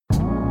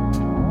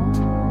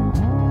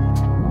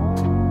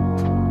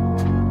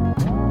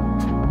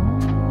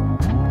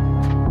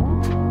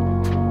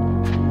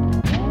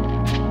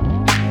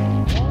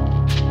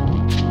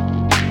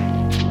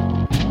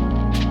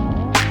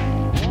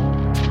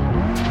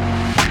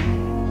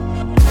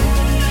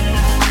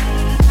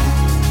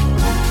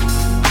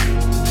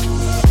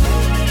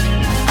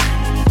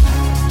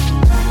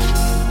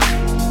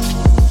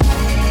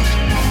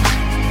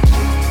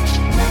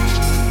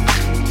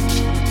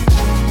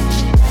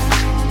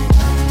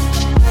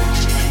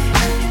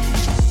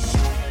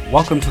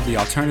Welcome to the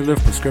Alternative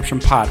Prescription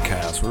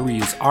Podcast, where we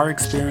use our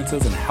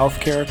experiences in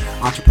healthcare,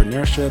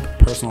 entrepreneurship,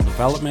 personal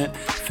development,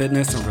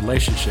 fitness, and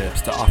relationships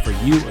to offer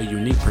you a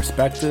unique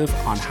perspective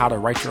on how to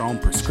write your own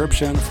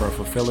prescription for a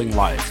fulfilling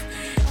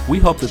life. We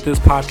hope that this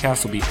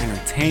podcast will be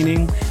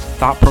entertaining,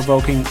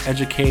 thought-provoking,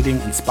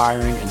 educating,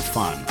 inspiring, and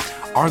fun.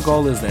 Our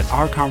goal is that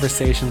our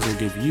conversations will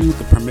give you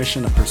the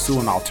permission to pursue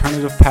an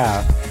alternative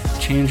path,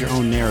 change your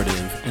own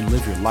narrative, and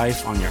live your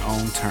life on your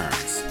own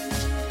terms.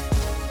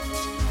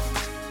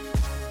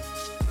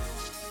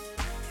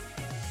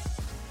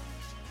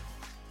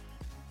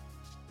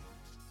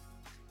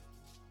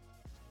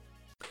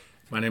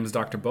 My name is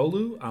Dr.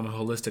 Bolu. I'm a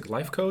holistic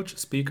life coach,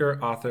 speaker,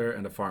 author,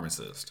 and a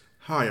pharmacist.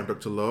 Hi, I'm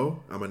Dr.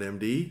 Lowe. I'm an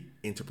MD,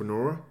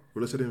 entrepreneur,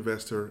 real estate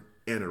investor,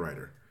 and a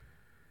writer.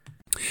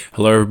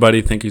 Hello,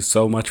 everybody. Thank you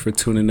so much for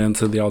tuning in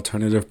to the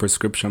Alternative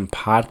Prescription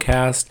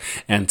Podcast.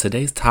 And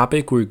today's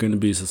topic, we're going to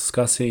be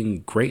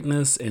discussing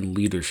greatness and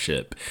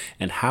leadership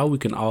and how we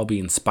can all be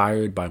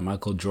inspired by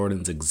Michael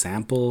Jordan's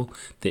example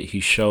that he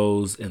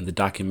shows in the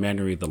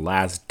documentary The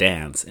Last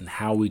Dance, and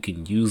how we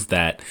can use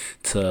that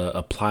to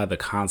apply the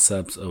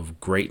concepts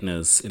of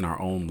greatness in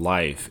our own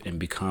life and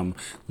become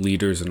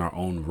leaders in our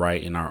own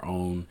right, in our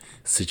own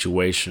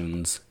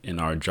situations, in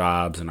our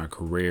jobs, in our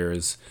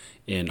careers,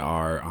 in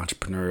our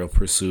entrepreneurial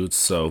pursuits.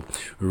 So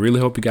we really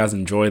hope you guys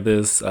enjoy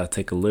this.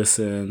 Take a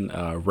listen,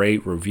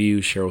 rate,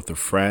 review, share with a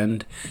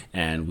friend,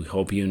 and we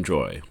hope you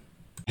enjoy.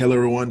 Hello,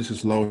 everyone. This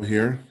is Lowe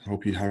here.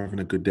 Hope you're having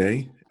a good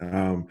day.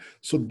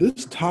 So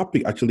this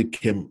topic actually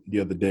came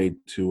the other day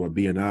to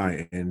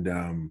BNI,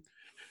 and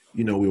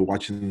we were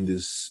watching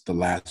The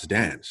Last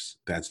Dance.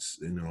 That's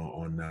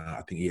on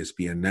I think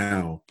ESPN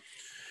now.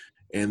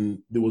 And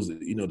there was,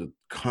 the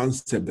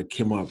concept that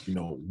came up,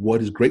 what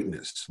is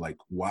greatness? Like,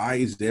 why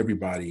is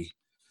everybody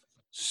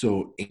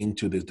so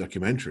into this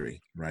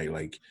documentary, right?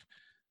 Like,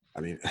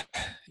 I mean,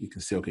 you can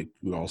say, okay,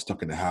 we're all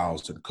stuck in the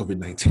house and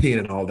COVID-19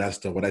 and all that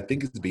stuff, but I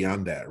think it's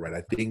beyond that, right?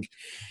 I think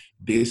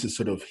this has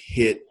sort of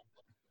hit,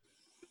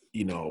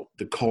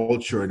 the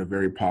culture in a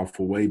very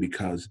powerful way,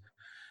 because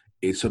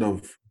it's sort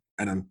of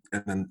an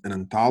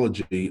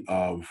anthology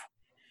of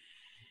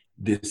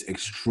this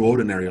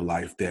extraordinary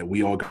life that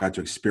we all got to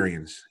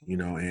experience,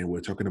 and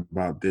we're talking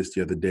about this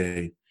the other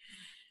day.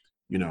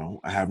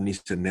 I have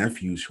nieces and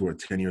nephews who are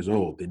 10 years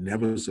old. They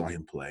never saw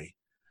him play,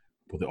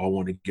 but they all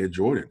want to get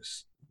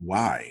Jordans.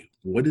 Why?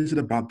 What is it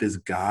about this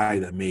guy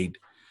that made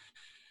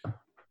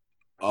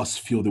us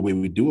feel the way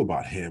we do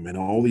about him? And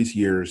all these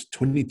years,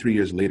 23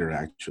 years later,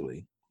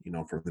 actually,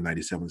 from the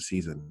 97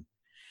 season,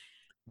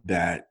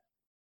 that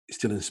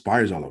still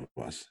inspires all of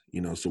us,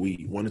 so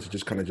we wanted to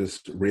just kind of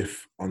just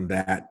riff on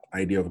that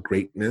idea of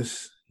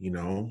greatness,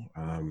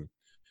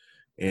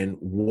 and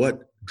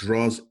what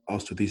draws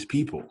us to these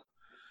people,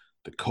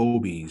 the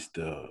Kobe's,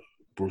 the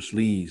Bruce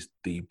Lee's,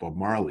 the Bob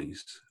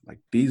Marley's, like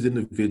these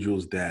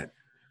individuals that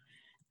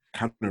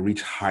kind of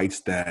reach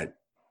heights that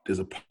there's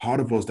a part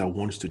of us that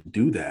wants to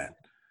do that,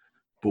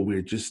 but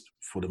we're just,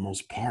 for the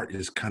most part,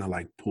 just kind of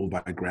like pulled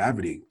by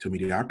gravity to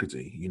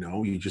mediocrity.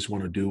 You just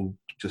want to do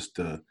just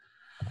the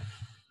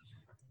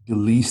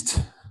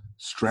least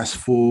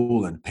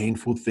stressful and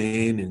painful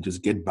thing and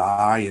just get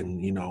by,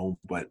 and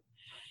but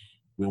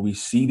when we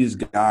see these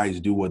guys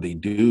do what they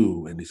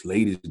do and these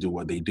ladies do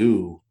what they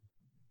do,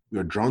 we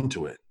are drawn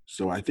to it.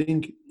 So I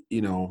think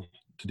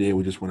today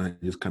we just want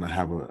to just kind of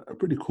have a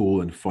pretty cool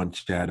and fun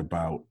chat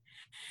about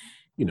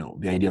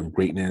the idea of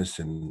greatness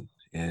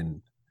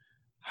and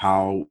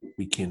how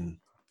we can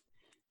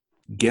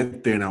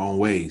get there in our own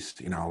ways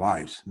in our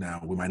lives.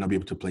 Now, we might not be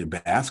able to play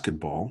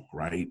basketball,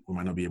 right? We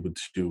might not be able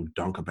to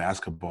dunk a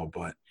basketball,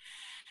 but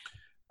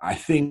I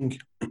think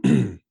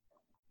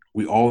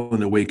we all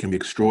in a way can be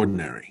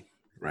extraordinary,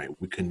 right?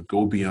 We can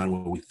go beyond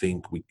what we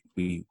think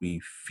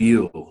we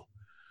feel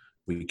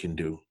we can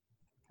do,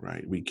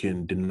 right? We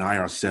can deny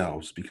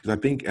ourselves, because I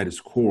think at its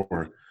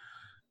core,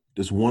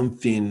 there's one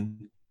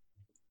thing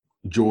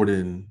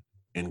Jordan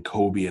and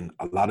Kobe and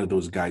a lot of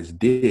those guys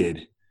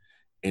did,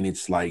 and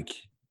it's like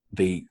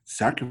they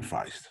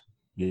sacrificed,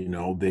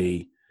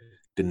 they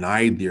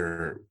denied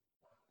their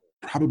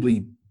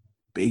probably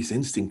base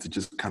instinct to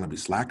just kind of be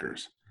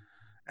slackers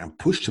and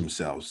pushed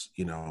themselves,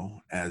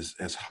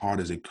 as hard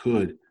as they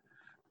could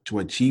to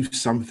achieve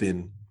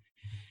something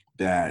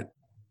that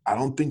I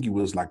don't think it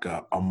was like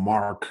a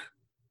mark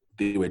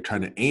they were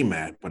trying to aim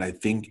at, but I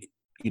think,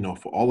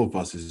 for all of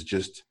us is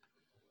just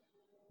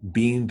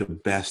being the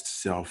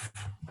best self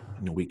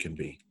we can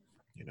be,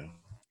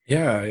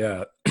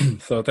 Yeah.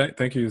 So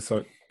thank you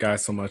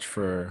guys so much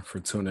for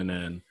tuning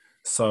in.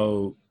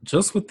 So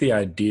just with the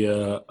idea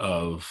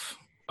of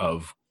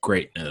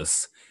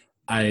greatness,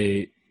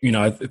 I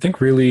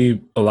think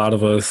really a lot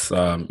of us,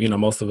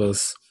 most of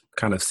us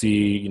kind of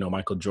see,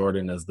 Michael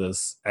Jordan as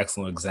this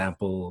excellent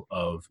example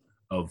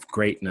of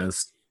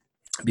greatness,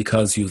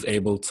 because he was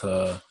able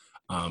to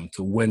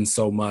win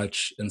so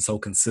much and so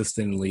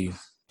consistently,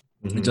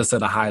 just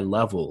at a high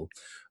level.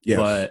 Yes.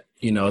 But,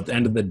 at the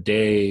end of the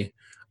day,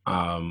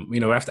 we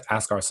have to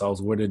ask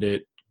ourselves, where did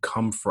it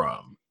come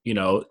from?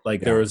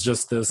 There was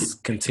just this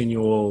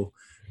continual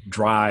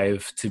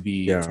drive to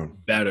be Yeah.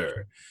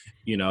 better,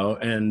 you know.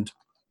 And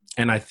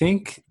I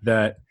think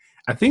that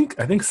I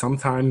think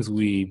sometimes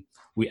we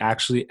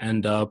actually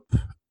end up,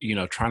 you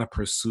know, trying to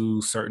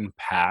pursue certain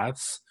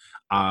paths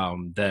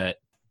that,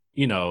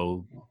 you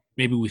know,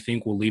 maybe we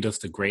think will lead us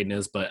to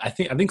greatness, but I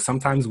think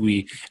sometimes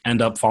we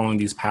end up following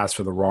these paths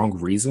for the wrong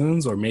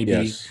reasons, or maybe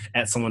Yes.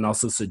 at someone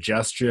else's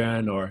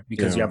suggestion, or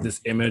because you have Yeah.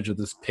 this image or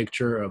this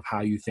picture of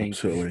how you think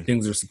Absolutely.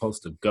 things are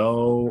supposed to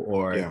go,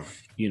 or, Yeah.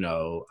 you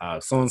know,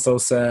 so and so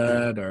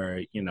said,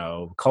 or, you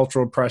know,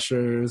 cultural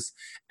pressures.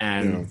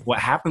 And Yeah. what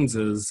happens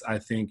is, I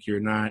think you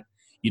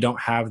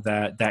don't have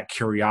that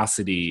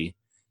curiosity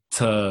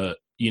to,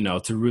 you know,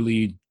 to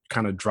really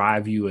kind of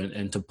drive you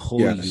and to pull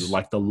you, Yes.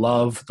 like the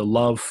love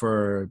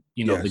for,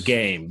 you know, the Yes.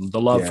 game,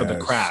 the love for the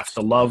Yes. craft,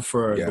 the love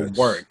for the Yes.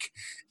 work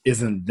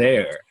isn't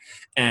there.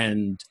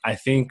 And I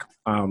think,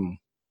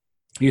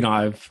 you know,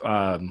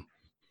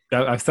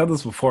 I've said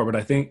this before, but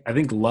I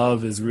think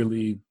love is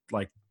really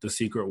like the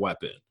secret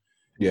weapon,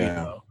 you Yeah.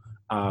 know.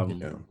 um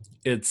Yeah.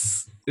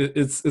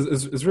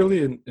 it's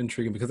really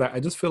intriguing, because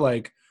I just feel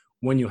like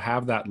when you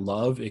have that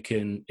love, Yes. it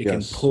can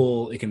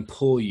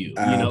pull you,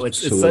 you know.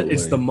 It's the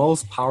Absolutely.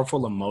 most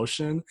powerful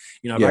emotion,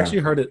 you know. I've Yeah.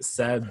 actually heard it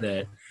said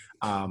that,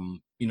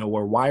 you know,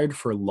 we're wired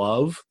for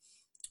love,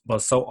 but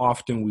so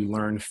often we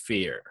learn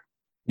fear.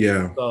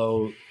 Yeah.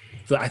 So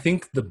I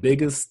think the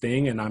biggest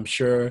thing, and I'm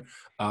sure,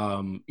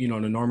 you know,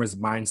 an enormous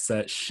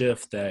mindset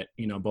shift that,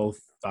 you know, both,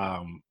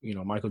 you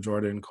know, Michael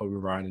Jordan, Kobe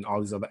Bryant, and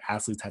all these other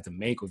athletes had to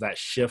make, was that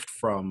shift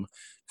from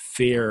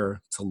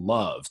fear to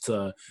love.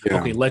 To, Yeah.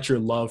 okay, let your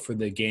love for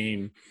the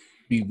game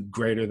be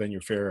greater than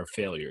your fear of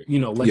failure. You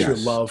know, let your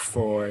Yes. love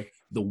for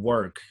the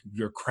work,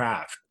 your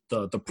craft,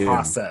 the Yeah.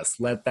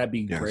 process, let that be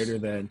Yes. greater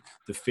than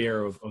the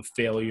fear of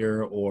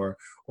failure, or,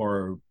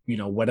 you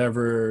know,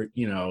 whatever,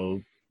 you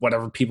know,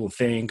 whatever people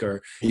think,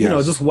 or, you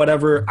know, just Yes.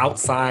 whatever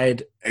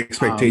outside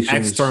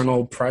Expectations.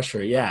 external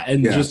pressure. Yeah.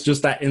 And just Yes.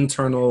 just that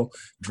internal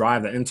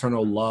drive, that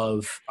internal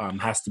love,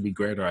 has to be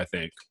greater, I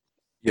think.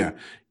 Yeah.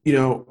 You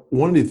know,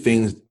 one of the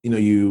things,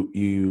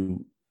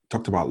 you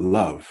talked about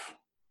love,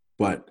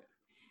 but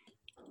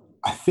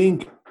I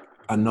think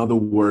another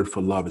word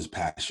for love is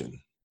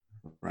passion,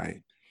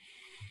 right?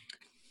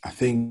 I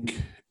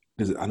think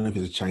I don't know if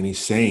it's a Chinese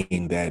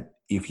saying that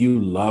if you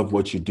love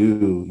what you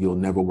do, you'll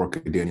never work a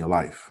day in your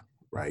life,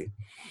 right?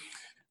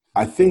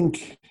 I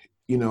think,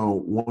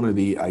 one of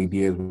the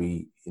ideas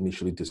we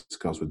initially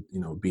discussed with,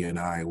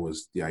 BNI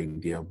was the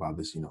idea about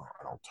this, an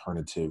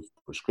alternative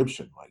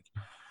prescription. Like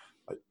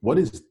what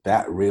is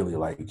that really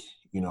like?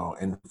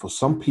 And for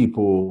some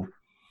people,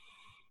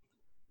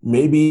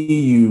 maybe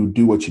you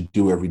do what you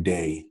do every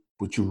day,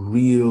 but your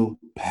real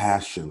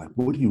passion, like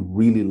what do you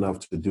really love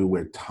to do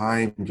where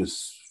time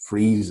just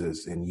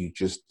freezes and you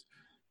just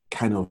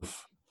kind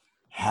of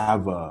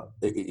have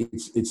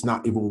it's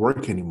not even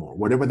work anymore,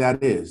 whatever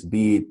that is,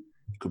 be it,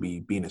 it could be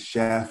being a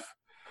chef,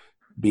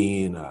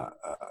 being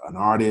an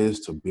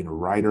artist, or being a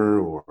writer,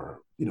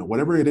 or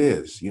whatever it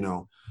is.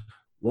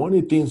 One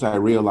of the things I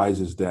realize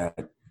is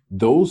that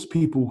those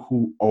people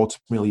who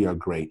ultimately are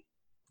great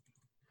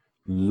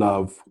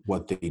love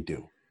what they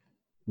do,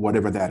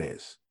 whatever that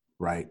is,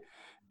 right?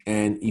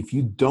 And if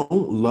you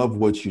don't love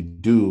what you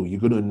do, you're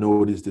going to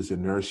notice this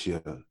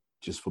inertia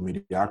just for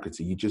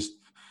mediocrity.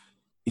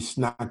 It's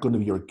not going to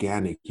be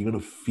organic. You're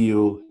going to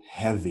feel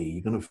heavy.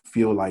 You're going to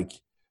feel like,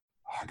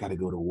 "Oh, I got to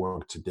go to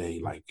work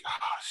today." Like,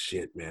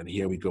 shit, man,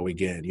 here we go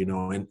again,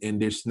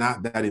 and there's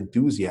not that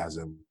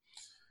enthusiasm.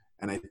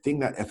 And I think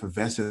that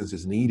effervescence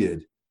is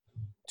needed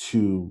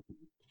to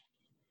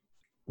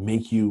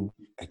make you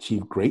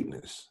achieve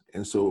greatness.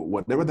 And so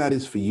whatever that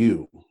is for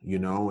you,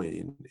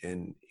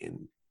 and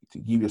to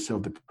give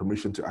yourself the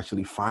permission to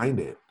actually find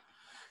it,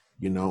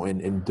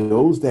 and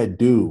those that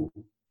do,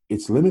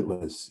 it's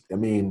limitless. I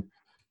mean,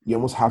 you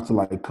almost have to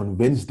like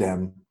convince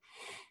them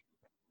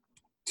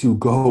to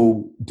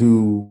go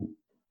do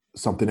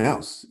something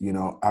else.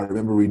 I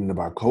remember reading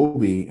about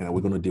Kobe, and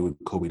we're going to deal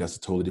with Kobe. That's a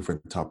totally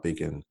different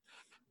topic. And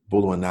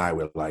Bolu and I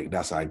were like,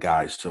 that's our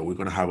guy. So we're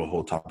going to have a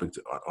whole topic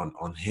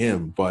on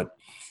him, but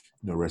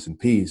rest in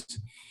peace.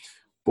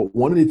 But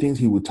one of the things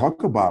he would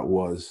talk about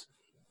was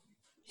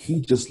he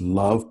just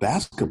loved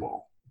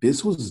basketball.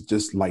 This was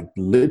just like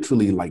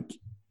literally like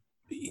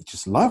he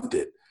just loved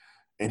it.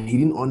 And he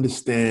didn't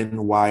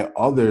understand why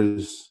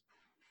others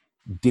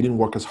didn't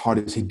work as hard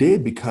as he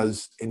did,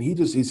 because, and he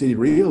said he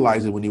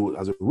realized it when he was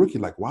as a rookie,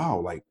 like, wow,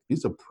 like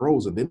these are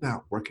pros and they're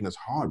not working as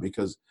hard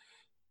because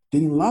they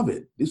didn't love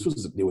it.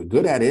 They were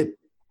good at it.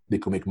 They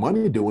could make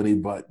money doing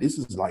it, but this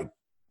is like,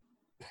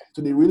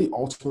 so they really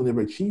ultimately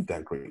never achieved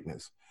that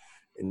greatness.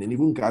 And then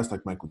even guys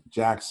like Michael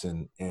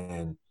Jackson,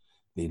 and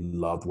they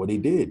loved what they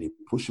did. They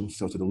pushed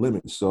themselves to the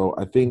limit. So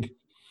I think,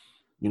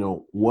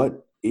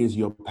 what is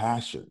your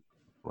passion,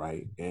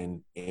 right?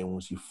 And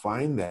once you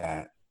find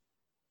that,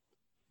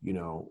 you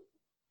know,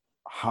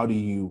 how do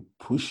you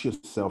push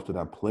yourself to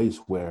that place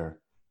where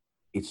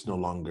it's no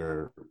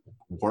longer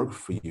work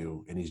for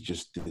you and it's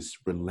just this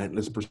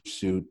relentless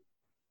pursuit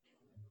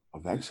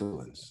of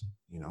excellence,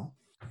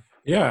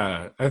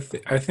 Yeah, I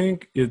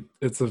think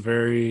it's a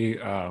very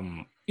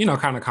kind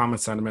of common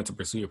sentiment to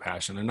pursue your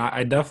passion, and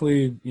I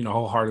definitely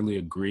wholeheartedly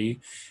agree.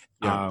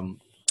 Yeah, Um,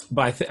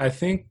 but I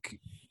think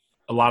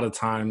a lot of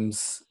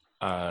times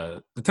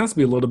there tends to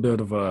be a little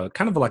bit of a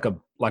kind of like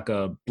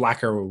a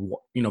black or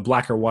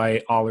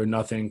white, all or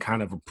nothing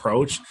kind of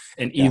approach,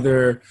 and yeah,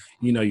 either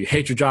you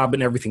hate your job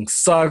and everything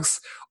sucks,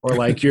 or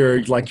like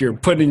you're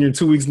putting in your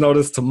 2 weeks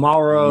notice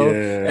tomorrow,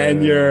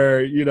 and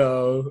yeah,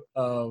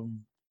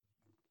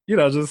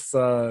 you're just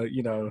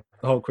the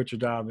whole quit your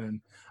job.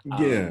 And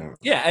yeah,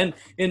 yeah, and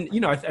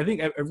I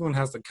think everyone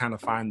has to kind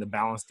of find the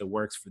balance that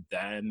works for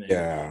them. And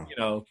yeah.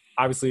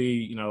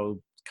 obviously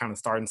kind of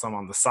starting some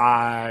on the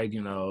side,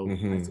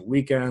 nights Hmm. and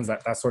weekends,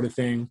 that sort of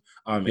thing.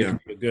 It Yeah, can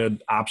be a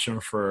good option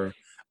for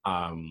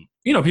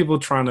people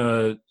trying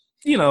to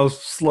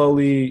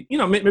slowly,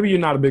 maybe you're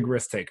not a big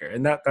risk taker,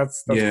 and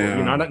that's cool.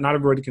 yeah, Not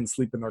everybody can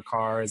sleep in their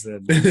cars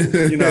and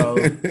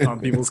on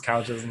people's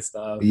couches and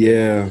stuff. And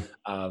yeah,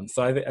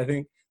 so I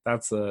think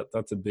that's a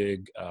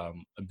big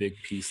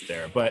piece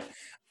there. But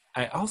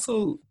I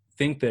also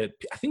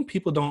I think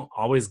people don't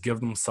always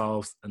give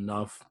themselves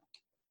enough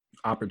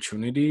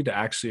opportunity to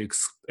actually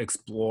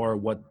explore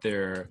what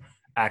they're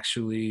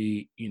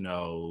actually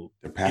the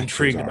passions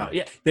intrigued are. about.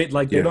 Yeah, they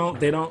Yeah,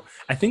 don't.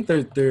 I think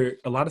there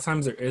a lot of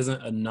times there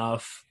isn't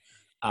enough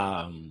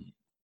um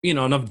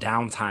enough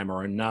downtime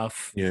or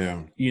enough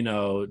yeah,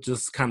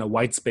 just kind of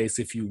white space,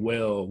 if you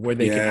will, where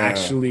they can yeah,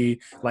 actually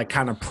like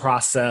kind of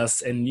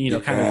process and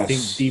kind of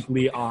think yes,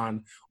 deeply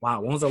on, wow,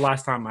 when was the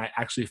last time I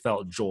actually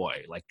felt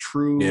joy, like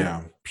true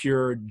yeah,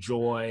 pure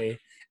joy.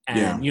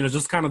 yeah, And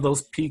just kind of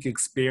those peak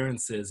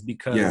experiences,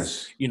 because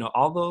yes,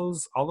 all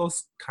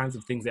those kinds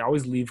of things, they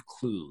always leave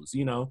clues. If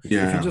you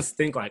yeah, just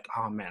think like,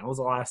 oh man, when was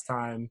the last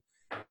time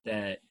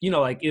that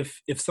like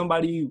if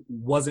somebody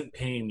wasn't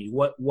paying me,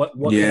 what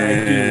could I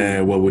yeah.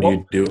 do? What would What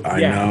you do? I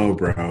Yeah, know,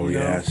 bro. you know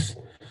Yes,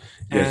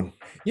 yes, and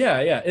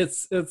yeah,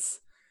 it's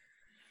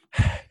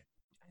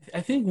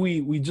I think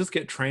we just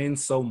get trained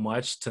so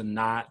much to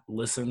not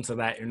listen to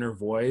that inner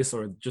voice,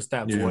 or just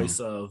that yeah, voice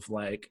of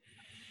like,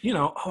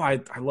 oh, I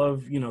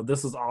love,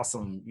 this is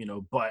awesome,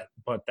 but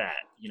that,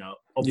 oh,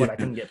 but I yeah.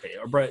 couldn't get paid,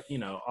 or but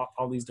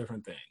all these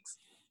different things.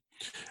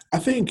 I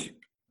think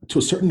to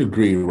a certain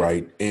degree,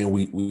 right? And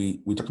we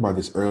talked about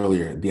this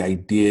earlier. The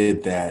idea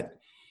that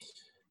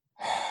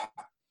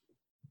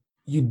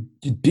you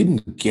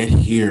didn't get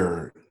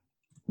here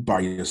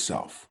by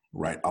yourself,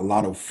 right? A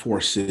lot of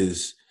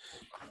forces,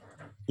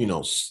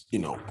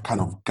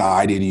 kind of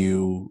guided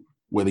you,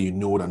 whether you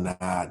knew it or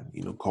not.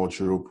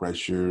 Cultural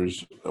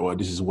pressures, or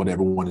this is what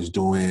everyone is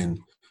doing.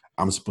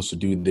 I'm supposed to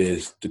do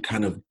this to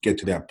kind of get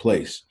to that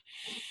place.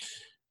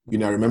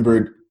 I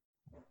remembered,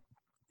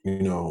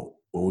 when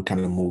we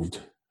kind of moved,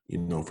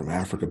 from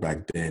Africa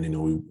back then.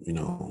 We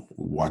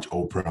watch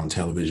Oprah on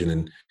television,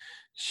 and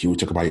she would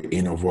talk about your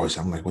inner voice.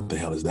 I'm like, what the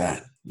hell is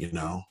that?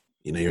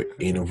 Your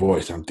inner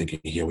voice. I'm thinking,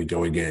 here we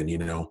go again.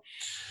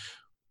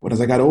 But as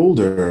I got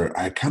older,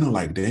 I kind of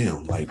like,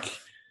 damn, like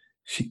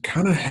she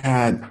kind of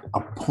had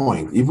a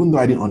point, even though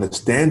I didn't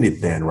understand it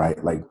then,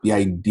 right? Like the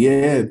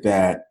idea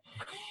that,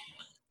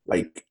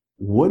 like,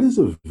 what is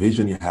a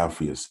vision you have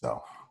for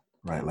yourself,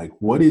 right? Like,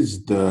 what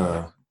is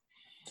the,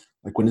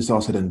 like, when it's all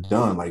said and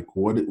done, like,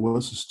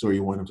 what's the story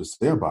you want them to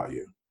say about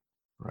you,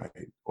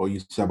 right? Or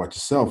you say about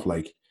yourself,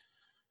 like,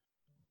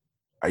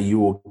 are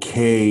you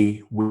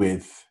okay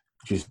with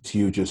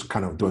just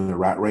kind of doing a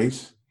rat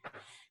race?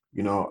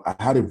 I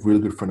had a really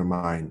good friend of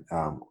mine,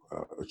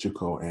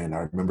 Chico, and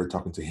I remember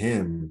talking to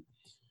him,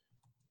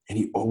 and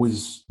he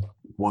always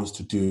wants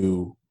to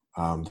do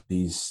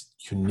these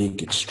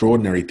unique,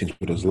 extraordinary things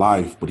with his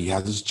life, but he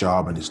has his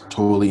job and is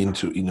totally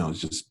into,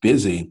 is just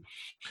busy.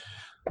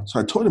 So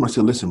I told him, I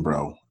said, listen,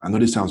 bro, I know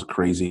this sounds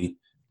crazy.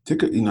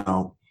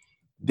 The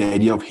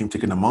idea of him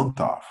taking a month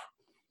off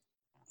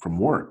from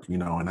work,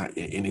 and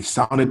it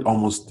sounded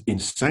almost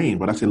insane,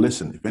 but I said,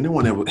 listen, if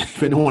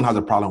anyone has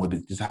a problem with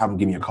it, just have them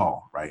give me a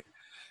call, right?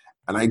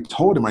 And I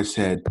told him, I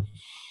said,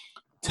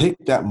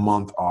 take that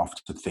month off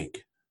to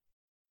think,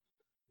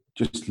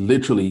 just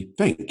literally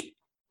think.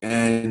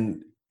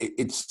 And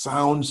it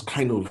sounds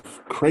kind of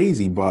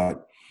crazy,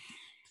 but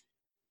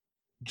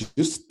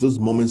just those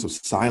moments of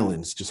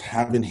silence, just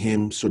having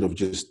him sort of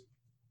just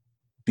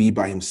be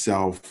by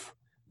himself,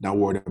 not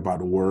worried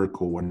about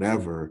work or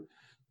whatever,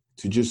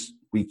 to just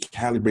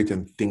recalibrate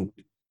and think,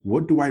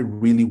 what do I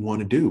really want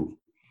to do?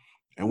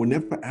 And we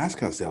never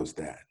ask ourselves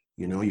that.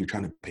 You're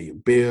trying to pay your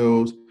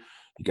bills,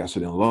 you got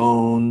certain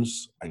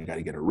loans, I got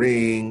to get a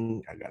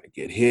ring, I got to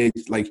get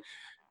hits.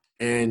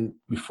 And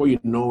before you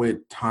know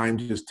it, time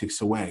just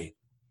ticks away.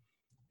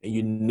 And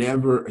you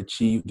never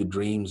achieve the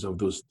dreams of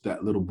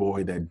that little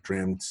boy that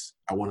dreamt,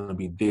 I want to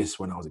be this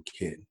when I was a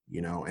kid.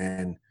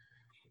 And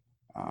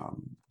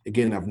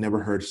again, I've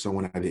never heard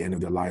someone at the end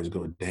of their lives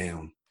go,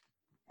 damn,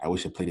 I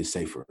wish I played it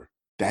safer.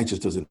 That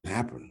just doesn't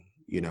happen.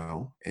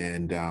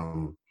 And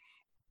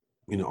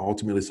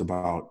ultimately it's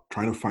about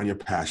trying to find your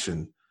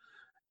passion.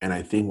 And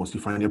I think once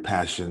you find your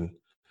passion,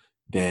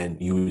 then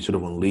you sort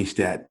of unleash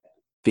that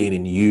thing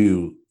in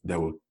you that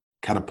will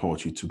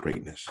catapult you to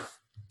greatness.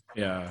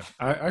 Yeah,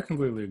 I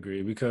completely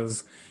agree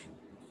because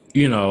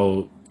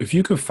if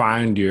you could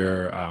find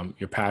your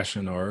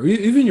passion or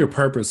even your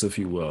purpose, if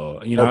you will,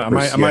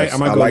 Purpose, I yes,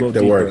 might I go a little like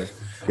the word.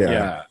 deeper. Yeah,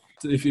 Yeah,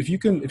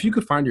 if you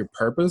could find your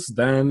purpose,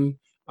 then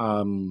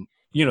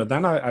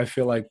then I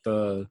feel like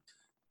the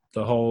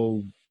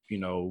whole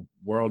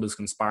world is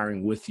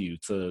conspiring with you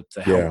to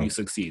help yeah, you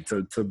succeed,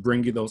 to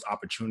bring you those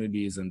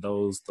opportunities and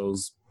those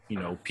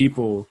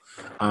people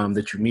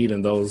that you meet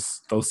in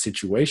those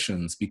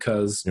situations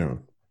because yeah,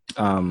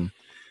 um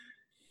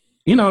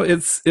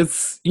it's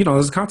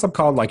there's a concept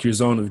called like your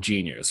zone of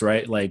genius,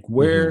 right? Like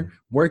hmm,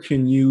 where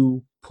can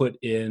you put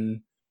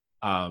in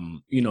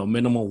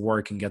minimal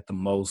work and get the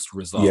most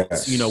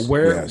results, yes,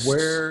 yes,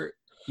 where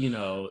you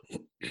know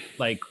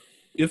like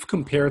if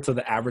compared to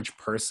the average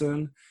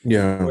person,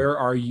 yeah, where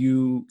are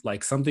you,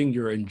 like something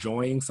you're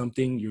enjoying,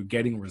 something you're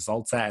getting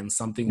results at, and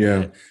something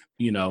yeah,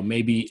 that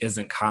maybe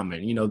isn't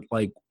common,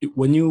 like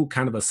when you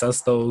kind of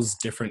assess those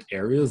different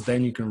areas,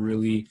 then you can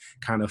really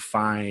kind of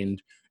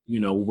find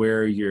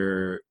where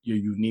you're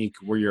unique,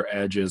 where your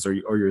edge is, or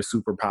your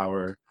superpower,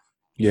 or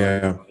your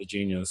yeah. zone of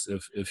genius,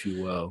 if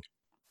you will.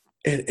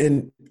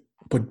 And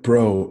but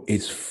bro,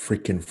 it's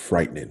freaking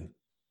frightening.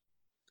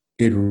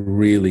 It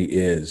really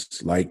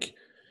is. Like,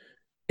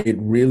 it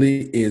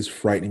really is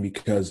frightening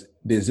because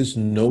there's this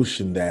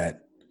notion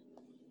that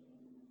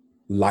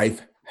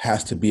life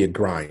has to be a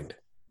grind,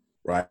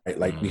 right?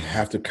 Like we Mm.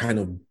 have to kind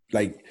of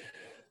like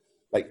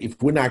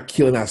if we're not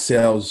killing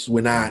ourselves,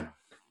 we're not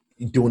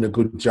doing a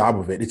good job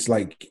of it. It's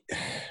like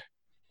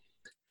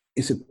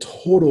it's a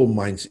total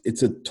mind.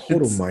 It's a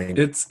total it's mind.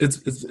 it's it's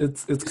it's It's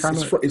it's it's it's kind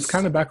it's of fr- it's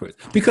kind it's of backwards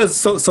because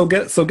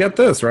get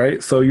this,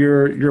 right? So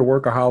you're a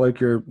workaholic,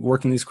 you're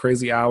working these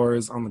crazy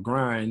hours on the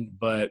grind,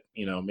 but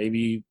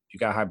maybe you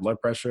got high blood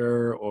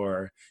pressure,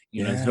 or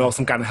develop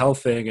some yeah. kind of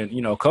health thing, and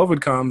COVID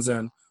comes,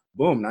 and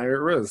boom, now you're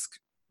at risk.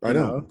 I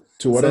know.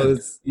 To what So end?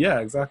 it's, yeah,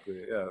 exactly,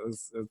 yeah,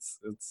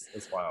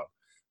 it's wild.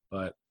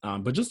 But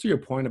just to your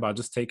point about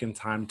just taking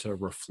time to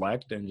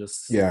reflect and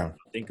just Yeah,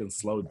 think and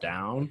slow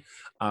down.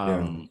 yeah,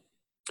 um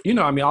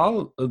I mean,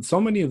 all so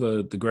many of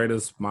the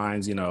greatest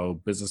minds,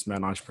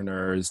 businessmen,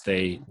 entrepreneurs,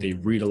 they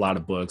read a lot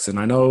of books. And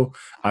I know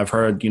I've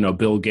heard,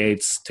 Bill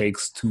Gates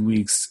takes 2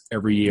 weeks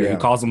every year. He yeah.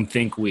 calls them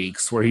think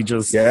weeks, where he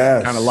just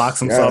kind of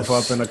locks Yes, himself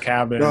up in yes. a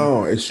cabin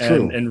No, it's and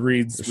true. and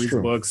reads It's reads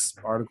true. books,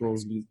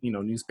 articles,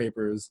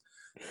 newspapers,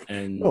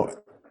 and No,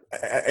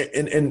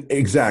 and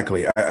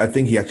exactly. I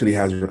think he actually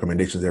has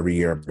recommendations every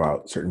year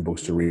about certain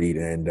books to read,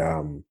 and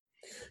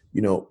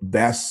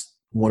that's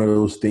one of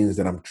those things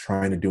that I'm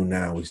trying to do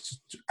now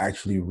is to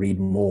actually read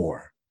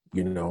more.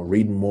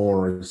 Read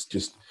more is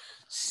just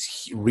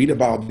read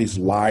about these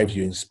lives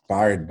you're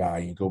inspired by.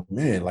 You go,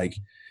 man, like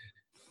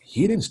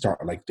he didn't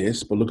start like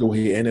this, but look at where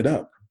he ended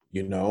up.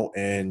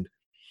 And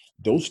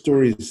those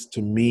stories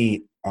to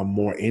me are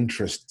more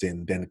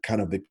interesting than kind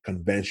of the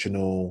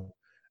conventional.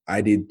 I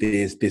did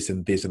this,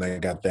 and this, and I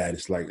got that.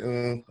 It's like,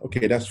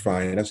 okay, that's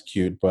fine, that's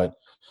cute, but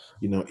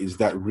is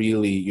that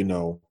really,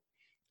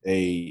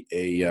 a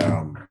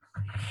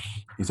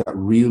is that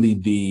really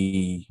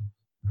the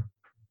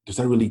does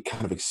that really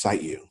kind of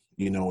excite you?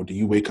 Do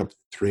you wake up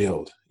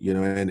thrilled?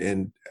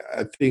 And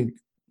I think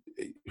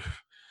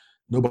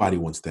nobody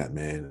wants that,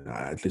 man.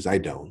 At least I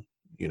don't.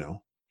 You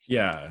know.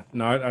 yeah,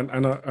 no, I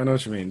know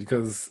what you mean,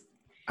 because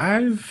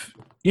I've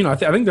I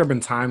think there have been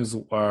times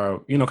where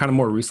kind of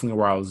more recently,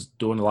 where I was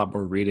doing a lot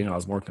more reading, I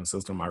was more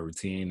consistent in my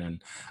routine,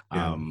 and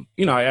Yeah.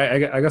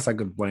 I guess I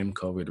could blame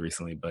COVID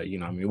recently, but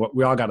I mean,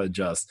 we all got to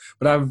adjust.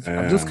 But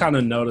I've just kind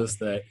of noticed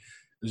that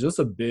there's just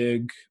a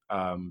big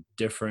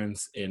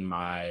difference in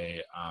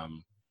my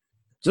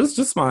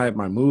just my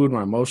mood,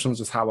 my emotions,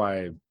 just how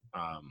I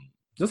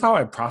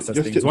process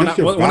things Just your when I'm,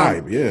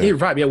 vibe. Yeah. yeah,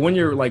 right, yeah, when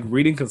you're like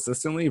reading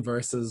consistently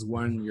versus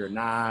when you're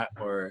not,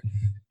 or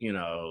you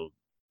know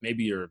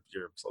maybe your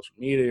social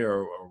media,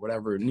 or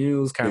whatever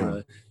news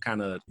Yeah.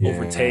 kind of Yeah.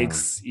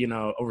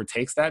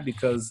 overtakes that,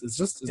 because it's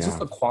just Yeah.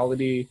 a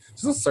quality,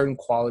 just a certain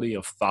quality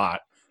of thought,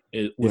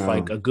 with Yeah.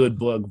 like a good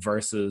book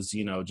versus just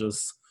you know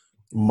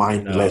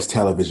Mindless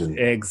television.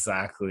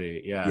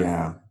 exactly, yeah,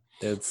 Yeah.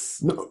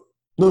 it's No,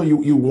 no,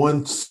 you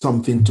want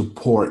something to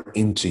pour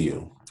into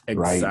you,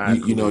 right?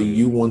 You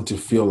exactly, want to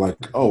feel like,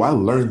 oh, I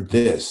learned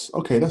this.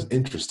 Okay, that's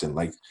interesting.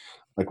 Like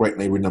right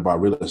now, reading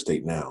about real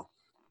estate now,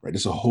 right?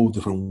 It's a whole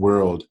different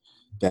world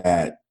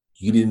that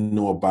you didn't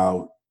know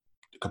about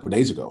a couple of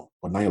days ago,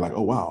 but now you're like,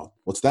 oh wow,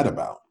 what's that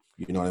about?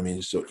 You know what I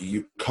mean? So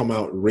you come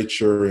out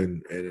richer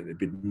and a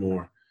bit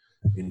more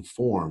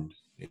informed.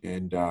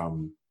 And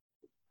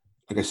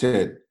like I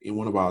said, in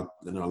one of our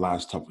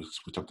last topics,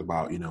 we talked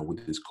about,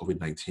 with this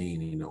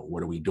COVID-19,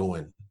 what are we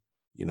doing?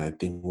 I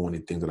think one of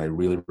the things that I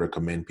really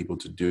recommend people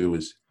to do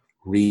is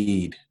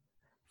read,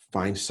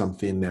 find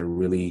something that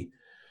really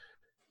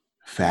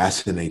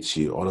fascinates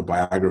you,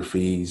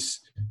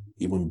 autobiographies,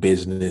 even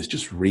business,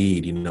 just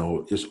read,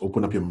 just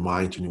open up your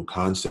mind to new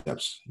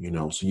concepts,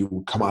 so you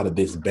will come out of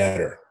this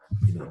better.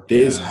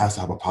 This yeah, has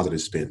to have a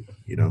positive spin.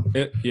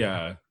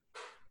 yeah.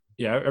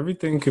 Yeah,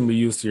 everything can be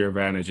used to your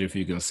advantage if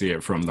you can see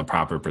it from the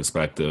proper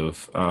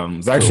perspective.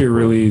 It's So actually a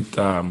true. really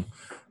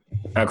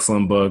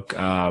excellent book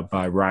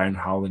by Ryan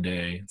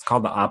Holiday. It's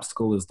called The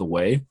Obstacle is the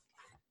Way.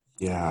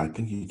 Yeah, I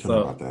think you told me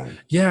So about that.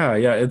 yeah,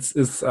 it's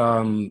it's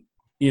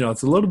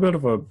a little bit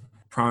of a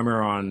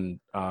primer on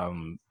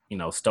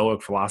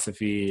Stoic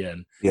philosophy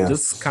and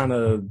just Yes. kind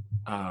of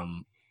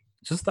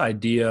just the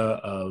idea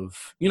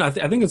of I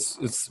think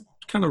it's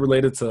kind of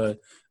related to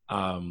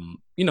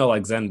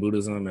like Zen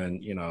Buddhism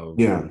and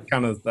Yeah.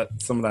 kind of that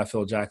some of that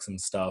Phil Jackson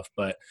stuff,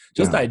 but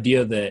just the Yeah.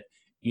 idea that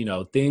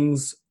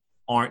things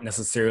aren't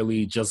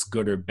necessarily just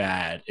good or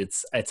bad.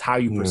 It's how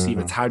you perceive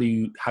it. Yeah. It's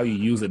how you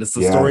use it. It's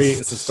the story.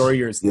 It's the Yes. story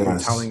you're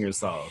telling Yes.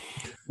 yourself.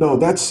 No,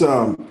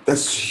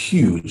 that's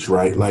huge,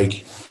 right? Like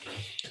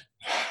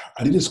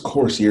I did this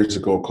course years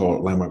ago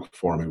called Landmark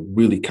Forum. It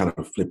really kind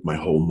of flipped my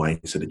whole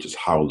mindset of just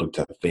how I looked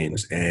at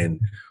things. And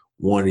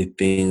one of the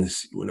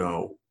things,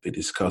 they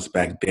discussed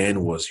back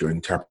then was your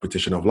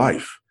interpretation of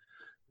life,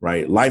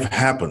 right? Life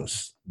happens.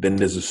 Then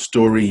there's a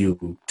story you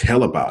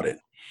tell about it.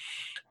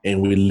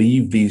 And we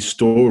leave these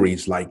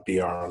stories like they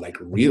are like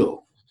real,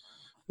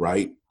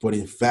 right? But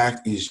in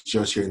fact, it's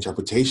just your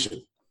interpretation,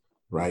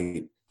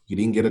 right? You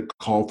didn't get a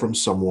call from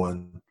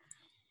someone.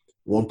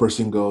 One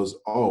person goes,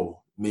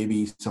 oh,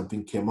 maybe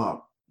something came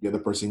up. The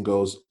other person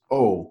goes,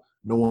 oh,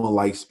 no one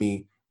likes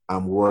me.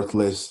 I'm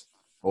worthless.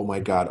 Oh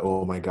my God,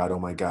 oh my God, oh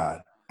my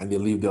God. And they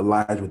live their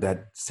lives with that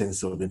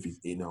sense of,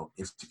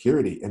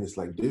 insecurity. And it's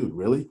like, dude,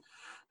 really?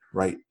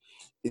 Right?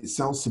 It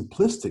sounds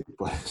simplistic,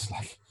 but it's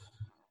like,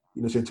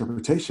 it's your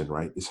interpretation,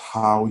 right? It's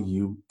how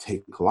you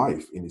take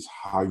life and it's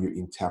how you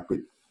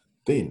interpret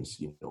things.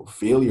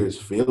 Failure is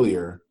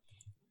failure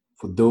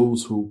for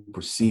those who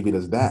perceive it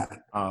as that.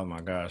 Oh my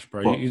gosh,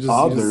 bro! You, For you just you just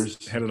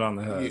others, hit it on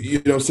the you, head. you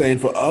know what I'm saying?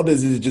 For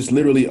others, it's just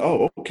literally,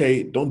 oh,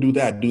 okay, don't do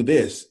that, do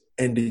this.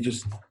 And they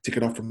just take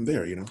it off from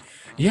there.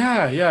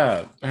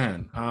 Yeah,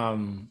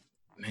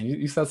 man,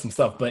 you said some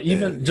stuff, but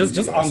even And just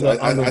on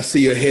I the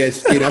see your head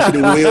spin. I see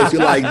the wheels.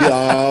 You're like,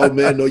 oh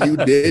man, no, you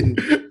didn't.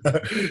 I'm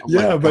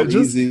yeah, like, but come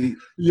just easy.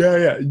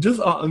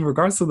 just in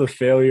regards to the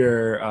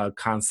failure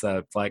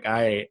concept, like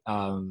a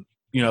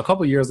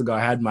couple years ago,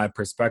 I had my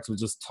perspective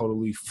just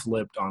totally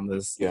flipped on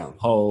this Yeah.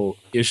 whole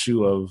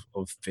issue of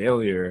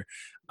failure,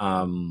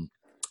 and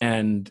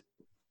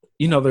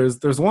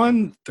there's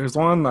one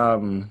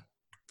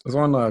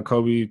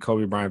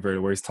Kobe Bryant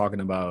video where he's talking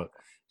about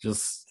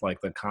just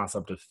like the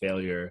concept of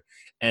failure,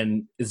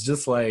 and it's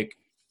just like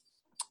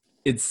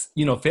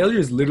failure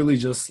is literally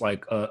just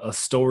like a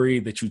story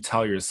that you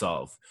tell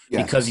yourself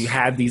because you Yes.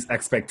 had these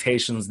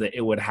expectations that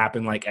it would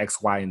happen like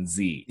X, Y, and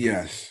Z.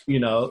 Yes.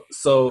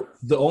 So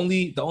the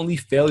only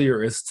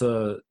failure is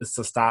to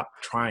stop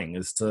trying,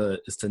 is to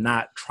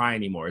not try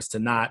anymore, is to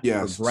not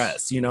Yes.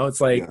 progress.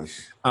 It's like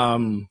Yes.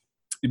 um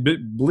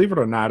believe it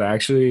or not, I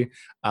actually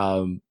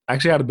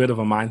had a bit of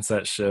a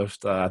mindset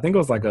shift. I think it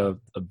was like a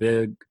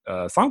big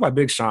song by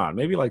Big Sean,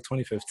 maybe like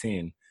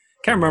 2015.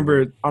 Can't Mm-hmm.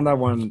 remember on that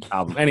one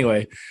album.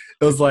 Anyway,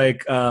 it was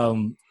like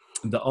the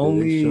Big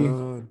only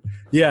Sean.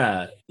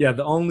 yeah,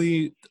 the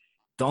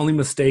only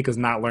mistake is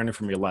not learning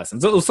from your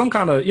lessons. So it was some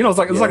kind of, it's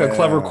like a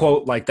clever Yeah.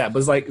 quote like that, but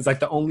it's like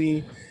the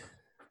only,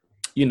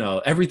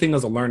 everything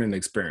is a learning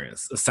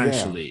experience, Yeah.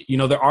 essentially.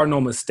 There are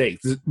no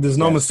mistakes. There's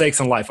no Yes. mistakes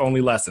in life,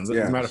 only lessons. As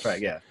a matter of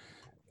fact, Yes. yeah.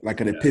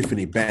 Like an Yeah.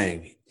 epiphany,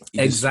 bang.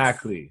 You just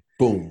Exactly.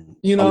 boom,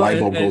 You a know, light and,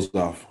 bulb and goes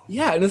off.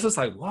 yeah, and it's just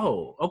like,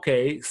 whoa,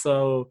 okay.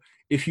 So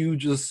if you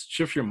just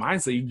shift your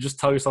mindset, you just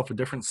tell yourself a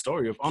different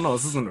story of, oh no,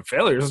 this isn't a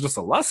failure, it's just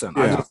a lesson.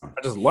 I Yeah. just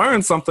I just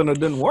learned something that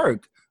didn't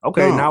work.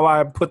 Okay, No, now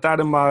I put that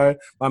in my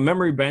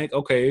memory bank.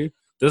 Okay,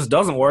 this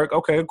doesn't work.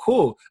 Okay,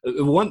 cool.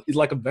 One,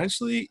 like,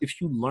 eventually,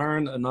 if you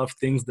learn enough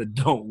things that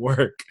don't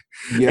work,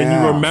 yeah.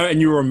 and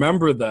you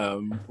remember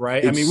them,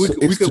 right? I mean, we It's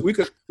could we it's could we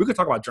could we could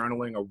talk about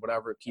journaling or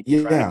whatever,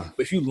 keeping track. yeah.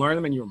 But if you learn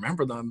them and you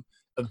remember them,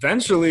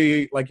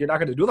 eventually, like, you're not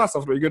going to do that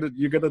stuff, but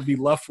you're gonna be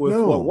left with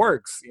what No.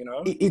 works.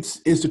 It's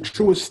the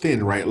truest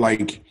thing, right?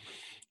 Like,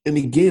 and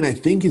again, I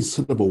think it's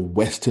sort of a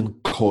Western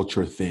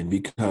culture thing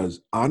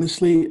because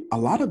honestly, a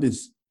lot of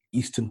these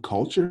Eastern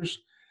cultures,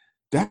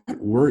 that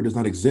word does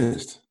not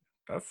exist.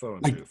 That's so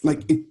Like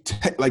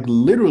interesting. like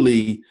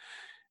literally,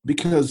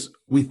 because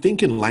we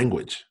think in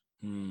language,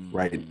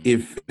 right? Hmm.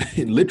 If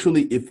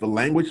literally, if a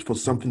language for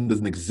something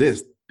doesn't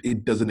exist,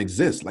 it doesn't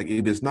exist. Like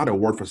if it's not a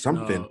word for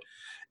something, No,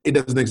 it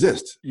doesn't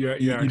exist. you're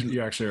You, you're actually, you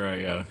you're actually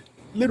right. Yeah.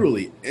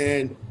 literally,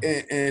 and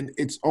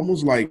it's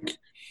almost like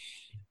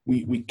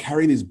we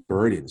carry these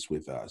burdens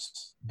with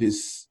us.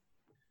 This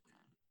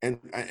and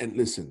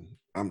listen,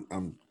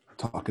 I'm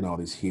talking all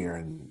this here,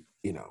 and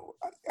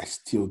I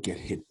still get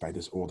hit by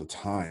this all the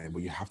time.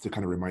 But you have to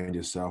kind of remind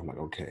yourself, like,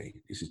 okay,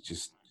 this is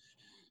just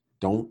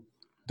don't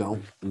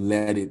don't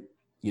let it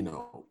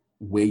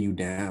weigh you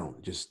down.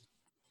 Just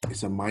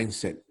it's a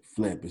mindset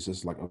flip. It's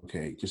just like,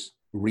 okay, just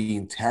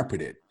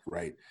reinterpret it,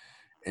 right?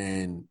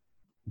 And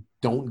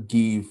don't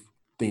give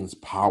things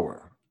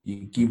power. You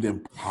give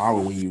them power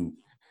when you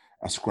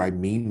ascribe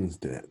meanings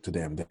to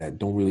them that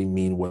don't really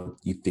mean what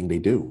you think they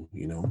do.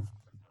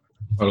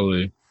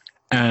 Totally.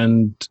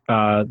 And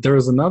there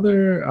was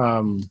another,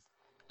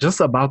 just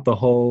about the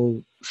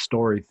whole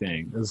story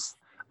thing. Yeah,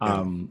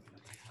 Um,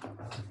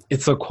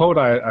 it's a quote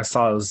I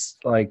saw is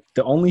like,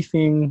 the only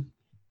thing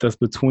that's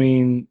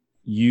between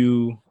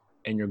you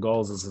and your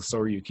goals is the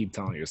story you keep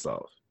telling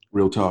yourself.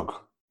 real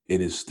talk.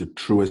 It is the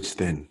truest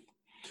thing.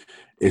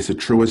 It's the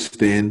truest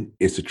thing.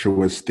 It's the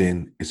truest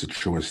thing. It's the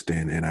truest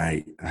thing. And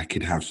I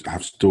could have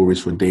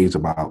stories for days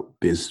about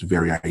this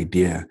very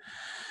idea.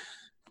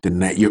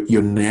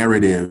 Your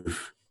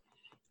narrative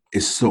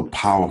is so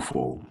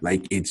powerful.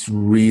 Like it's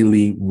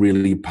really,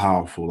 really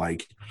powerful.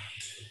 Like,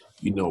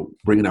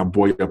 bringing our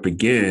boy up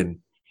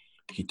again,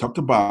 he talked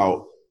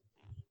about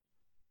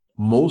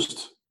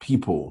most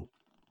people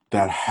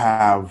that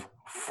have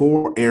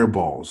four air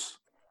balls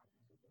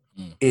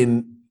Mm.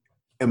 in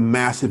a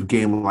massive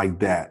game like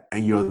that,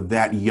 and you're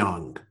that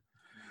young,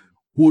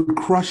 would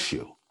crush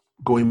you.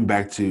 Going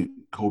back to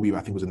Kobe, I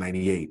think it was in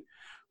 '98,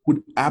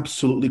 would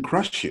absolutely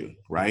crush you,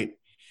 right?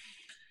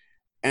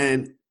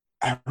 And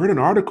I read an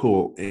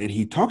article and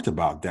he talked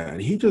about that,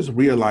 and he just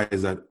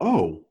realized that,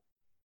 oh,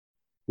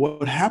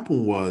 what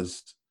happened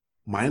was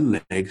my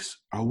legs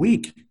are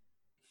weak.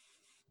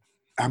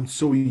 I'm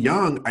so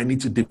young, I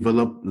need to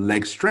develop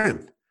leg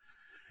strength.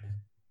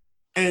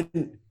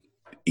 And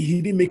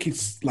he didn't make it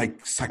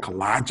like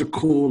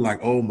psychological, like,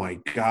 oh my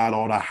God,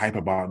 all that hype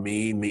about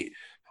me,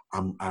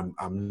 I'm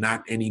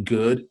not any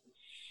good.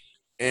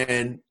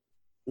 And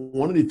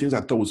one of the things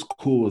I thought was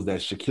cool is that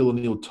Shaquille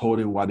O'Neal told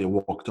him while they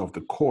walked off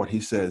the court, he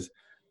says,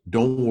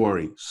 don't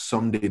worry,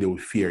 someday they will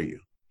fear you.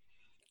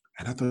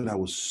 And I thought that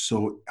was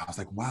I was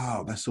like,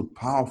 wow, that's so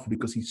powerful,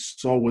 because he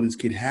saw what this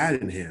kid had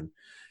in him.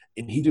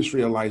 And he just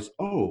realized,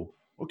 oh,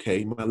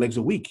 okay, my legs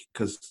are weak,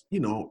 because,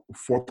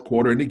 fourth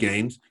quarter in the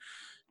games,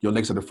 your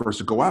legs are the first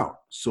to go out.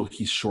 So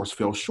his shorts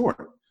fell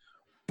short.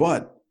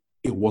 But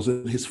it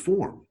wasn't his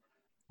form,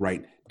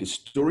 right? The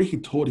story he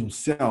told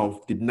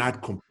himself did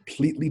not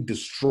completely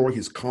destroy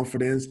his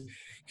confidence,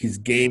 his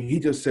game. He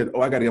just said,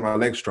 oh, I got to get my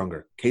legs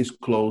stronger. Case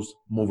closed,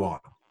 move on.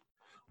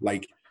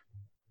 Like,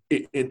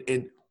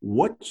 and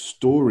what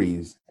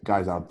stories,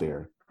 guys out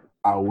there,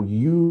 are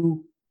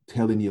you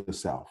telling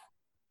yourself,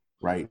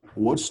 right?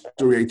 What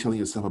story are you telling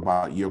yourself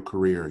about your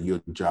career,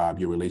 your job,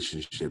 your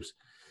relationships,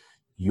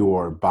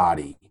 your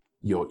body,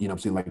 I'm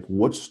saying? Like,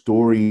 what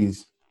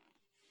stories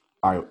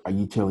are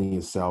you telling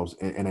yourselves?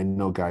 And I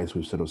know, guys,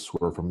 we've sort of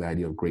swerved from the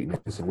idea of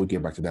greatness, and we'll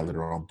get back to that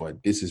later on,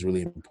 but this is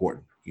really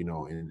important,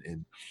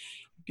 and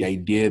the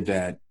idea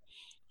that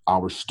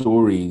our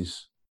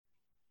stories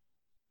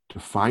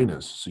define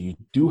us. So you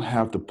do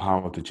have the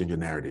power to change your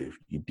narrative.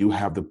 You do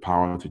have the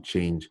power to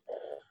change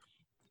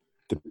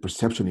the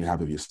perception you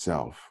have of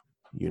yourself,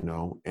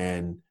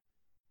 and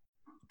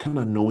kind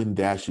of knowing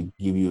that should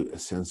give you a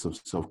sense of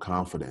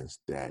self-confidence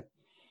that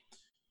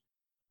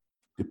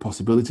the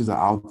possibilities are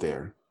out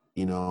there,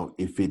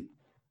 if it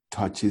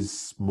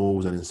touches,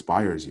 moves, and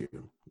inspires you,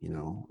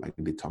 like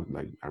they talk,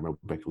 like I remember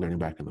learning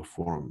back in the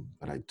forum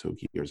that I took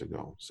years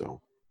ago.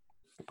 So,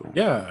 boom.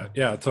 Yeah,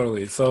 yeah,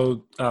 totally.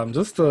 So,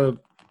 just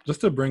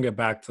to bring it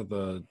back to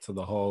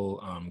the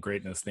whole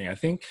greatness thing,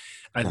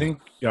 I Yeah.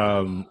 think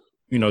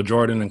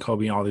Jordan and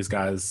Kobe and all these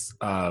guys,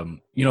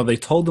 they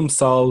told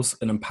themselves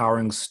an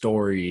empowering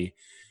story,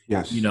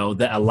 Yes.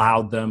 that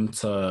allowed them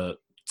to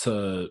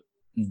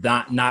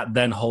not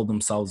then hold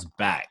themselves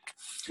back,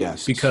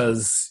 Yes.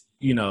 because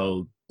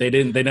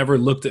they never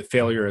looked at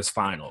failure as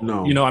final.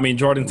 No. I mean,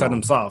 Jordan said No.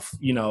 himself,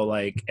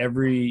 like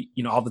every,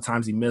 all the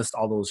times he missed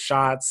all those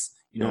shots,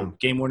 Yeah.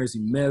 game winners he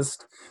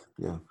missed,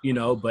 Yeah.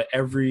 but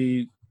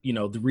every,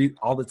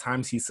 all the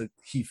times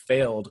he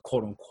failed,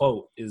 quote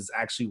unquote, is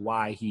actually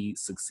why he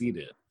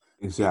succeeded.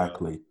 you know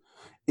Exactly.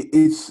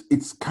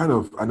 It's kind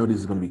of, I know this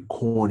is going to be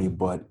corny,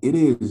 but it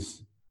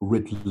is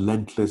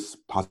relentless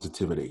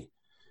positivity.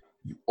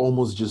 You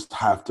almost just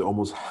have to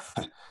almost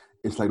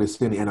it's like they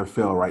say in the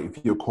NFL, right?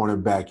 If you're a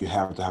cornerback, you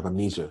have to have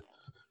amnesia.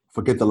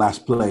 Forget the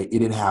last play. It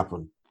didn't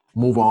happen.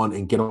 Move on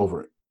and get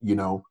over it.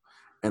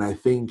 And I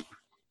think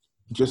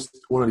just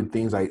one of the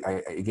things I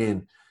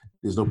again,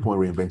 there's no point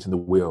reinventing the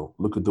wheel.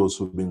 Look at those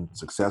who've been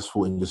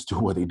successful and just do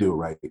what they do,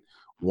 right?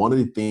 One of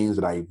the things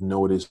that I've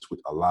noticed with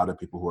a lot of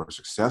people who are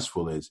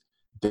successful is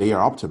they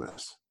are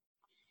optimists,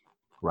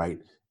 right?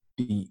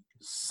 The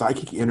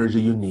psychic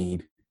energy you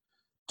need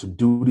to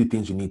do the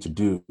things you need to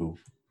do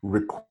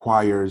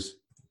requires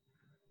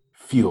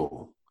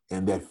fuel,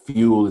 and that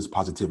fuel is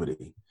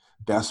positivity.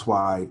 That's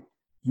why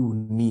you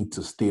need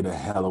to stay the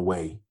hell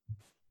away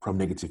from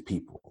negative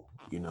people.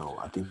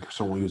 I think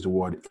someone used the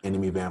word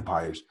enemy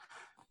vampires.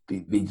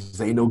 They just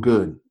ain't no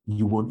good.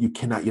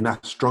 You're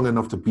not strong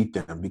enough to beat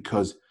them,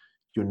 because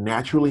your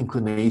natural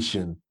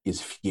inclination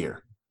is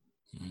fear.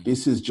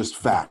 This is just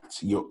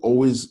fact.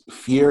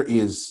 Fear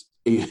is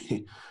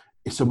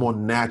it's a more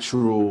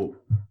natural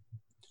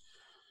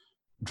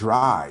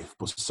drive,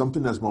 but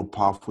something that's more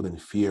powerful than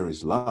fear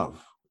is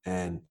love.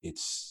 And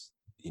it's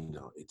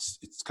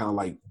kind of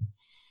like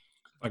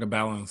a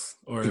balance,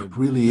 it or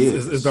really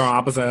is there is. on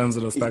opposite ends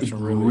of the It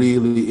spectrum, really?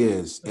 really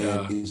is. And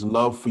Yeah. it's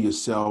love for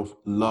yourself,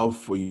 love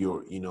for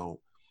your,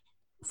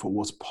 for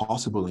what's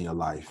possible in your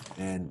life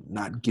and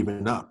not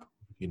giving up,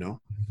 you know?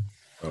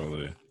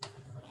 Totally.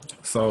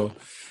 So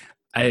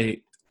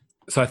I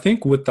so I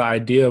think with the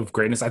idea of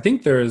greatness, I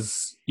think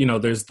there's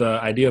the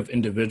idea of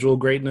individual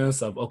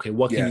greatness of, okay,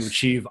 what can you Yes.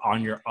 achieve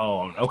on your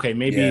own? Okay,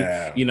 maybe,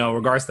 Yeah.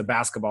 regards to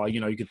basketball,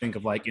 you could think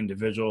of like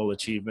individual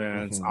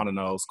achievements, I Hmm. don't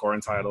know,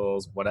 scoring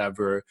titles,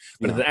 whatever.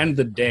 But at Yeah. the end of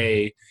the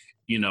day,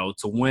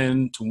 to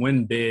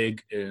win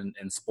big in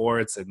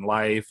sports and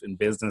life and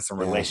business and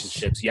Yes.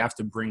 relationships, you have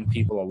to bring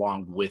people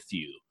along with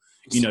you.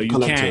 It's You can't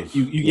collective.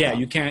 Yeah.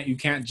 you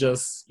can't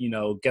just,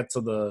 get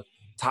to the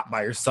top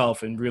by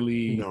yourself and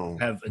really No.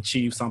 have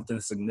achieved something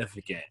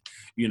significant.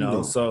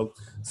 No. So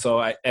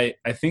I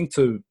think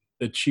to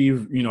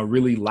achieve,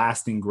 really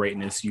lasting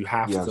greatness, you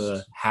have to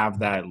Yes. have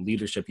that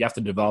leadership. You have to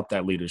develop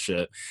that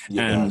leadership.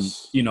 And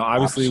Yes.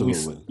 obviously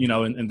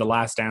Absolutely. in the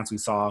Last Dance, we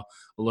saw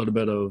a little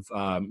bit of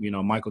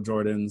Michael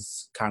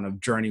Jordan's kind of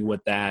journey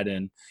with that,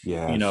 and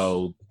Yes.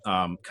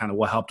 kind of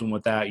what helped him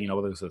with that,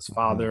 whether it was his Hmm.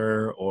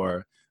 father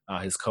or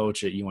his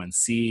coach at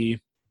UNC,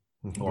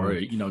 or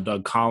Hmm.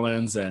 Doug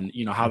Collins, and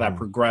how that Hmm.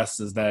 progressed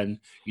is then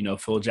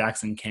Phil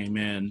Jackson came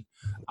in,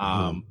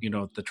 Hmm.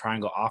 the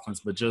triangle offense,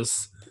 but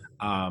just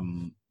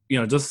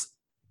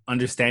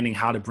understanding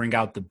how to bring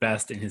out the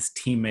best in his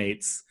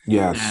teammates,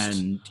 Yes.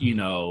 and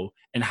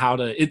and how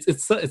to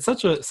it's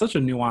such a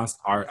nuanced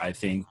art, I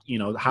think,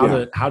 how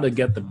Yeah. to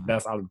get the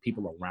best out of the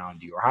people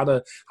around you, or how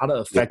to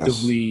Yes.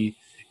 effectively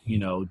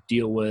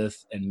deal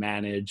with and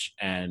manage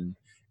and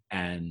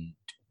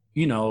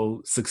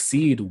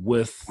succeed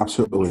with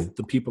Absolutely.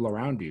 the people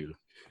around you.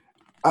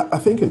 I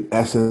think in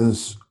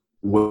essence,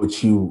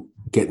 what you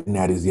getting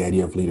at is the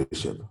idea of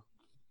leadership,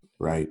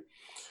 right?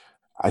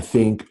 I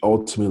think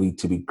ultimately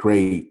to be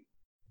great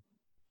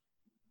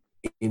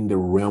in the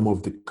realm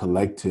of the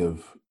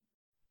collective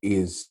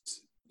is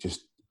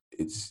just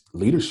it's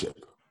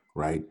leadership,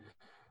 right?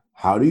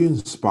 How do you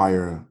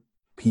inspire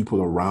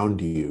people around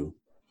you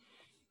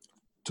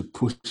to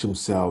push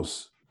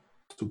themselves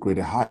to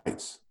greater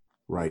heights,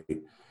 right?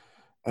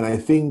 And I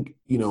think,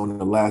 in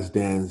the Last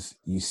Dance,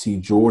 you see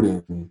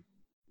Jordan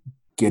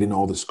getting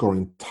all the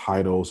scoring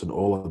titles and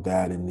all of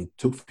that. And it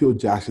took Phil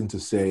Jackson to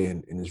say,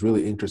 and it's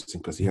really interesting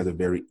because he has a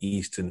very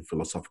Eastern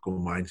philosophical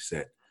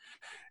mindset.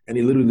 And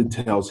he literally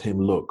tells him,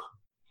 look,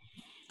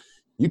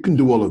 you can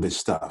do all of this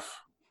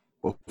stuff,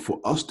 but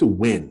for us to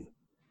win,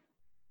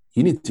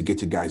 you need to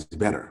get your guys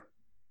better.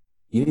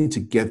 You need to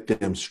get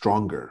them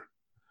stronger.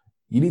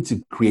 You need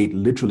to create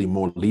literally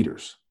more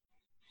leaders,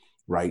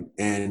 right?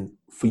 And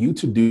for you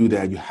to do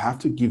that, you have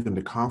to give them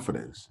the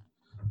confidence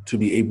to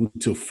be able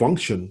to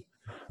function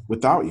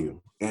without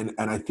you. And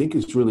I think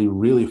it's really,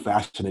 really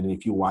fascinating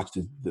if you watch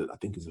the I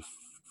think it's the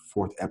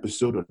fourth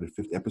episode or the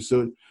fifth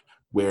episode,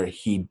 where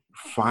he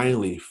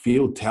finally,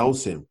 Phil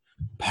tells him,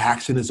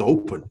 Paxson is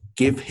open,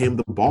 give him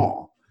the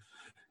ball.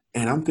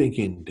 And I'm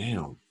thinking,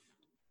 damn,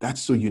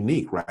 that's so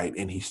unique, right?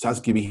 And he starts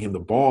giving him the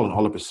ball, and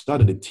all of a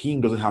sudden, the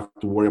team doesn't have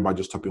to worry about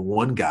just stopping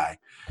one guy.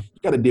 You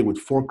got to deal with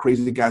four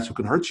crazy guys who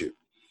can hurt you,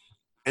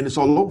 and it's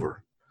all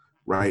over,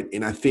 right?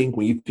 And I think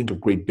when you think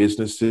of great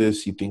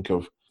businesses, you think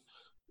of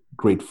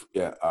great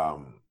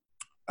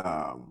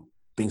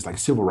things like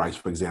civil rights,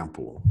 for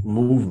example,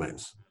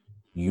 movements.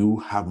 You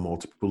have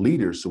multiple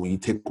leaders, so when you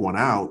take one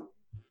out,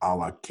 a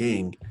la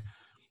King,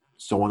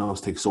 someone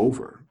else takes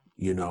over.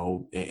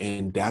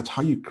 And that's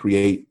how you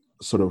create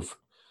sort of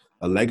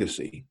a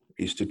legacy,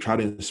 is to try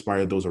to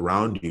inspire those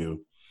around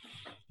you,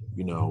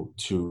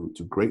 to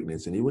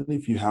greatness. And even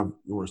if you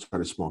want to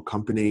start a small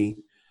company,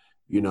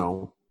 you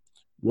know,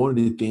 one of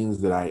the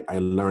things that I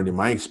learned in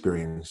my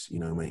experience, in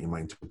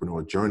my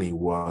entrepreneurial journey,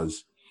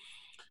 was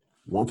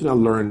one thing I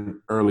learned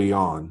early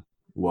on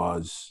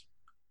was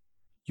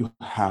you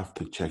have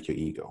to check your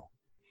ego.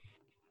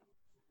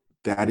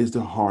 That is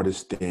the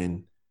hardest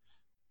thing.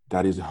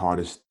 That is the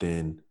hardest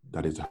thing.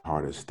 That is the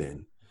hardest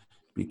thing.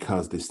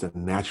 Because it's the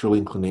natural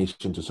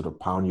inclination to sort of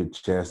pound your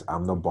chest,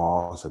 I'm the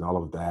boss and all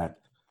of that.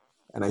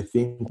 And I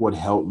think what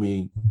helped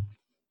me,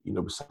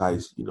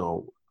 besides,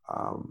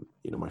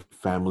 my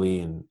family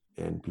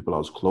and people I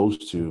was close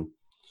to,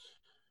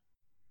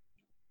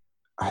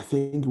 I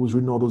think it was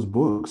reading all those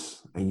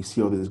books, and you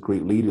see all these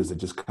great leaders that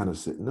just kind of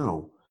said,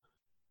 no,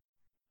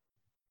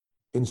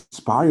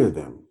 inspire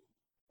them,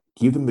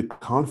 give them the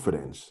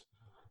confidence.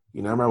 I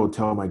remember I would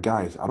tell my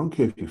guys, I don't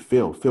care if you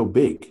fail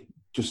big,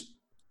 just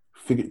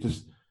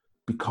just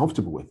be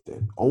comfortable with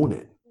it, own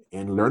it,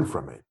 and learn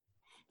from it.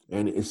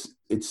 And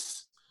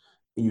it's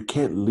you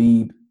can't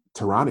lead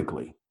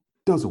tyrannically.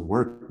 It doesn't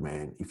work,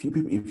 man. If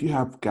you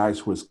have guys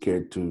who are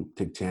scared to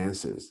take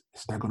chances,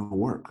 it's not going to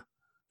work.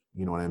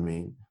 You know what I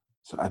mean?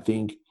 So I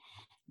think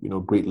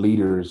great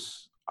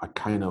leaders are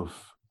kind of.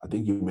 I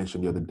think you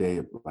mentioned the other day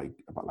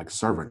about like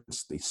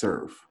servants. They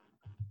serve,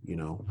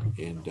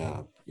 and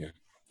yeah.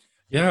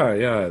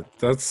 Yeah,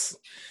 that's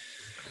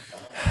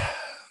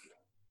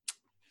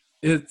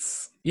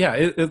it's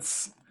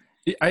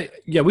I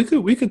yeah we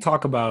could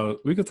talk about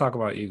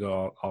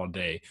ego all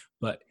day,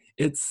 but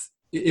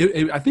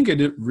I think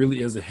it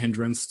really is a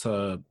hindrance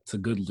to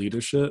good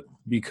leadership,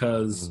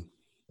 because Mhm.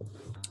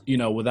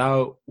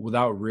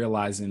 without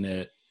realizing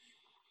it,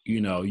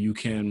 you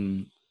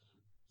can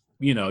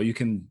you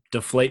can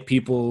deflate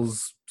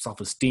people's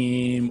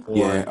self-esteem, or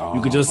Yeah.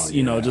 you could Oh, just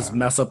just yeah.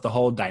 mess up the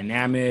whole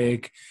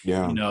dynamic.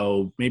 Yeah.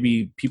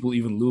 Maybe people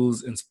even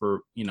lose their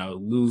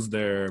passion,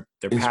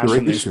 their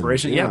Inspiration.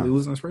 inspiration. Yeah, they Yeah.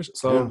 lose inspiration.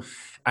 So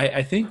Yeah.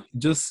 I think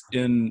just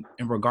in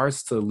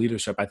regards to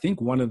leadership, I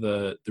think one of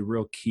the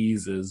real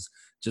keys is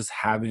just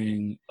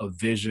having a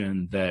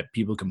vision that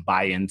people can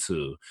buy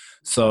into.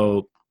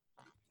 So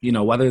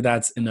whether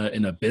that's in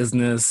a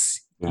business,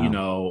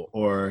 Yeah.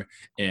 or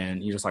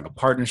in just like a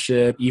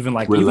partnership,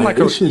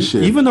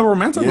 Relationship. even a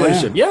romantic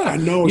relationship. Yeah. Yeah. I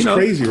know, you it's know,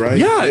 crazy, right?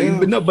 yeah, Yeah.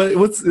 but no, but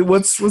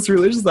what's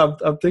religious?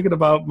 I'm thinking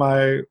about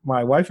my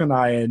wife and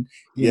I, and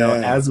Yeah.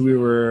 as we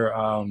were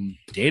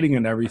dating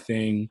and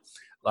everything,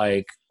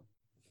 like,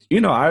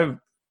 I've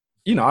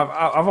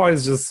I've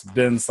always just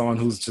been someone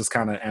who's just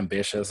kind of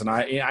ambitious, and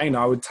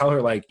I would tell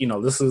her, like,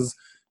 this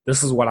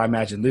is what I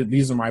imagine.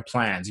 These are my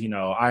plans.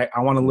 I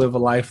want to live a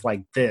life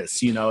like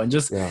this. And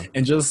just Yeah.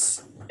 and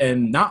just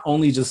and not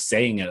only just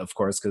saying it, of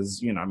course,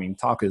 because I mean,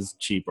 talk is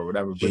cheap or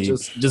whatever, but Cheap.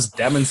 just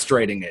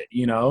demonstrating it.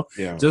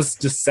 Yeah.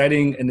 Just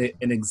setting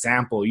an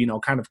example.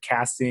 Kind of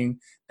casting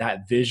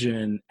that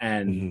vision,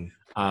 and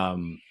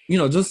Hmm.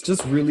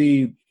 just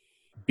really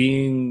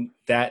being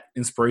that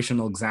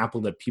inspirational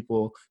example that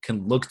people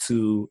can look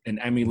to and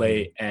Hmm.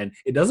 emulate. And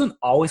it doesn't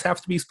always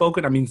have to be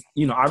spoken. I mean,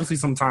 obviously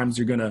sometimes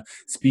you're going to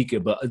speak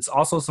it, but it's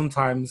also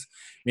sometimes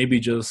maybe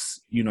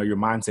just, your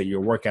mindset,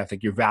 your work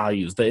ethic, your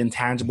values, the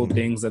intangible Hmm.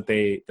 things that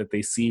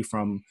they see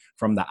from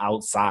the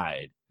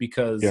outside,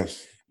 because,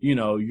 Yes.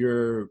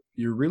 you're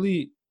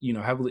really,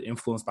 heavily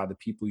influenced by the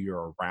people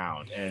you're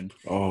around. and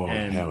Oh,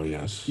 and hell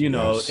yes. you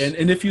know Yes.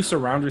 and if you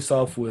surround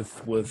yourself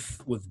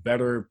with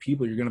better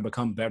people, you're going to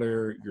become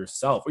better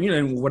yourself, in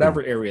Yeah.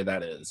 whatever area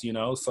that is.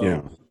 Yeah.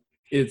 So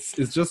it's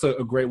just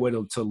a great way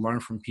to learn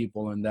from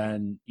people, and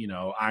then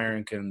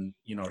iron can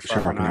sharpen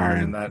Sharpen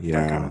iron, and iron. that kind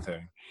Yeah. of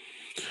thing.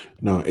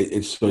 No,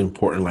 it's so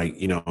important. Like,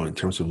 in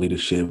terms of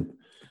leadership,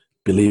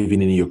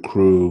 believing in your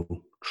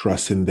crew,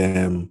 trusting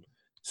them,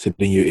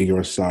 setting your ego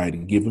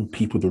aside, giving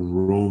people the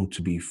room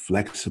to be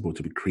flexible,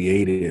 to be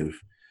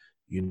creative,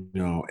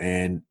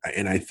 and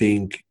I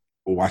think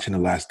watching The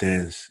Last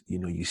Dance,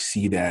 you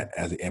see that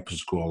as the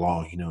episodes go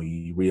along,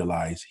 you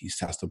realize he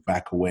starts to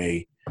back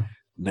away,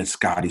 let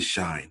Scotty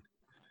shine,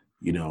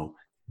 you know,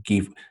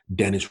 give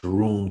Dennis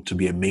room to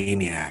be a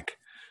maniac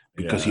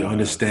because he Yeah,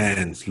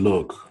 understands,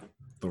 look,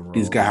 the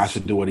this guy has to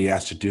roles. do what he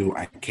has to do.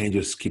 I can't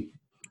just keep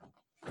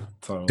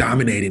Totally.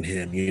 dominating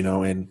him,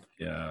 and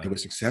Yeah. they were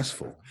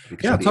successful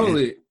because Yeah, at the end,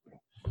 totally.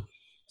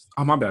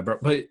 Oh, my bad, bro.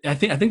 But I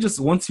think just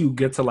once you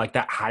get to like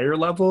that higher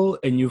level,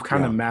 and you've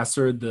kind of yeah,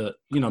 mastered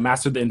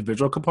the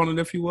individual component,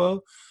 if you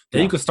will, then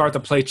you yeah, could start to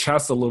play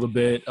chess a little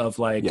bit of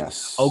like,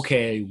 yes,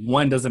 okay,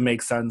 when does it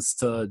make sense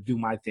to do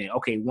my thing?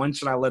 Okay, when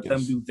should I let them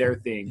yes, do their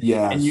thing?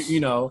 And yes,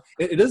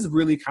 it is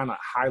really kind of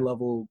high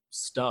level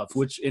stuff,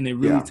 and it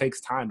really yeah. takes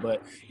time.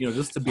 But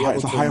just to be able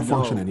It's a to higher know,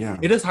 functioning, yeah.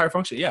 it is higher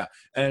function, yeah.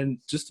 And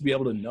just to be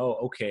able to know,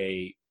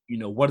 okay,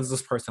 what is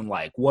this person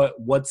like?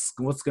 What's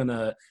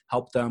gonna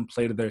help them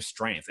play to their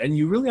strengths? And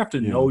you really have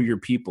to Yeah, know your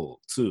people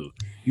too.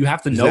 You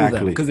have to know them,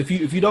 exactly. because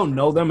if you don't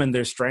know them and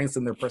their strengths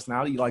and their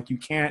personality, like, you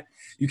can't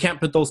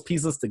put those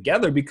pieces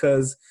together,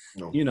 because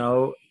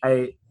No.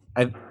 I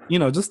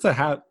just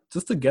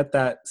to get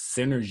that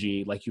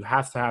synergy, like, you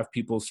have to have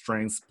people's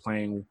strengths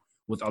playing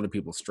with other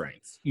people's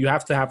strengths. You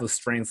have to have a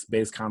strengths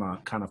based kind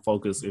of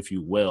focus, if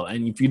you will.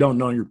 And if you don't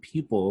know your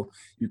people,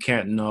 you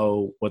can't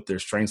know what their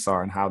strengths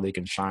are and how they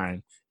can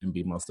shine and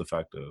be most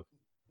effective.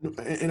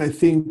 And I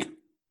think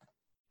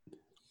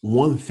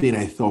one thing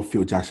I thought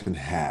Phil Jackson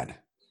had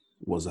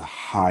was a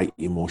high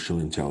emotional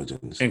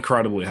intelligence.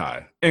 Incredibly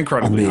high. I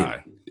Incredibly mean,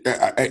 high.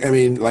 I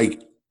mean,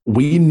 like,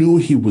 we knew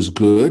he was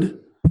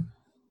good,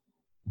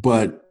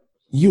 but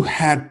you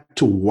had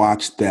to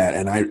watch that,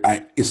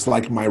 and it's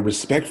like my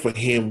respect for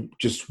him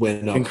just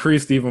went up.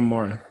 Increased even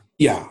more.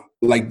 Yeah,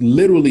 like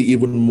literally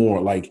even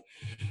more. Like,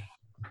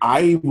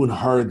 I even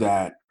heard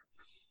that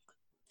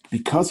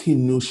because he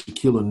knew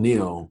Shaquille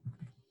O'Neal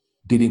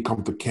didn't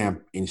come to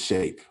camp in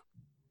shape,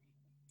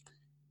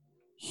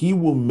 he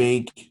will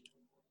make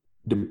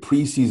the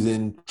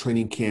preseason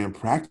training camp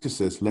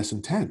practices less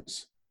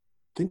intense.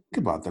 Think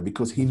about that,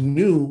 because he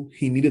knew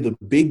he needed a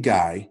big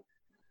guy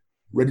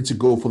ready to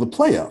go for the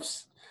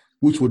playoffs,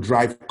 which would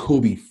drive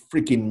Kobe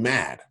freaking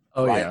mad,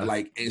 Oh right? yeah.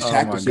 Like, and Oh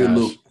Shaq my would say,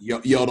 "Look,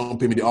 gosh. y'all don't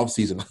pay me the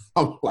offseason."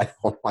 I'm like,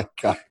 "Oh my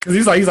god!" Because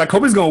he's like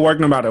Kobe's gonna work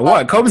no matter Right?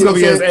 what. Kobe's You know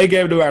gonna what be I'm his saying? A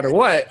game no matter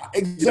what. You got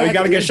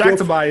Exactly. to get His Shaq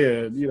to girlfriend. buy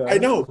in. I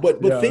know, but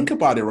Yeah. think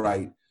about it,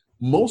 right?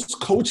 Most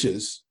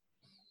coaches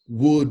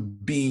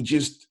would be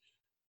just,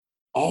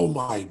 "Oh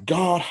my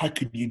god, how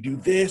could you do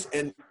this?"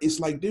 And it's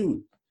like,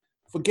 dude,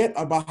 forget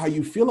about how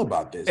you feel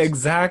about this.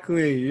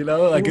 Exactly.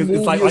 Like it's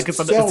Remove it's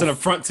an yourself.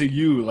 affront to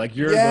you. Like,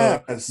 you're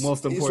the Yes.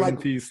 most It's like, important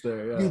piece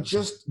there. you Yeah.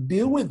 just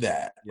deal with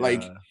that.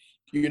 Like,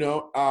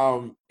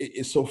 Yeah.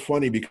 it's so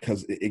funny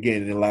because,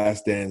 again, in The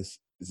Last Dance,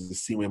 is the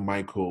scene when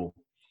Michael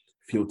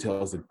Phil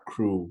tells the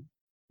crew,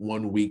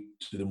 one week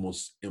to the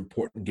most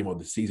important game of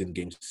the season,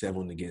 Game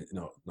 7 against,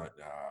 not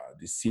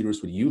the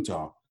series with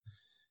Utah.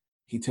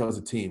 He tells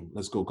the team,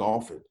 "Let's go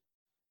golfing."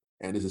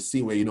 And there's a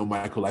scene where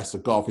Michael likes to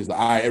golf. He's like,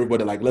 "All right,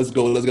 everybody, like, let's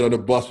go, let's get on the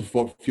bus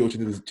before Phil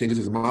changes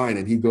his mind."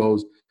 And he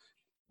goes,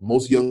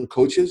 "Most young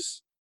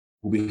coaches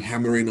will be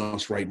hammering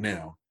us right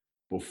now,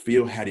 but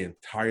Phil had the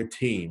entire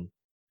team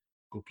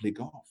go play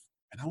golf."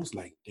 And I was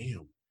like,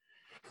 damn.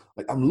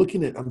 Like, I'm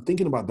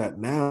thinking about that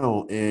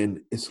now, and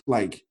it's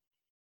like,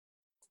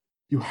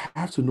 you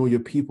have to know your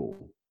people.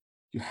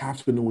 You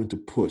have to know when to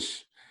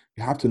push.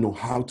 You have to know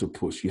how to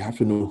push. You have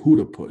to know who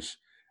to push.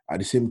 At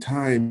the same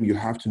time, you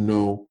have to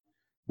know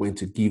when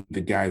to give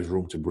the guys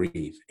room to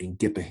breathe and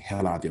get the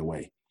hell out of their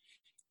way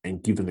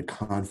and give them the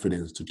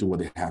confidence to do what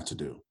they have to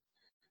do.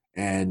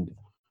 And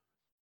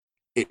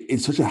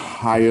it's such a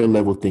higher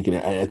level thinking.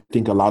 I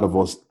think a lot of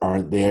us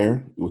aren't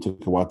there. It will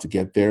take a while to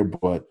get there,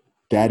 but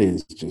that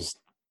is just,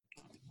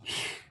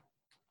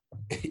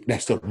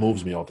 that stuff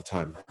moves me all the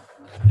time.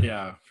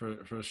 Yeah,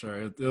 for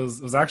sure. It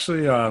was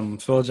actually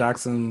Phil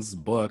Jackson's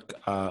book,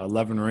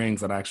 11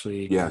 Rings, that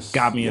actually got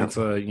Yes. me Yep.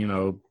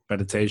 into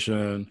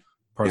meditation,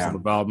 personal Yeah.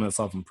 development,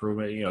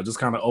 self-improvement, just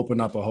kind of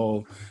opened up a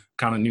whole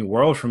kind of new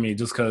world for me,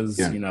 just because,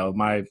 Yeah.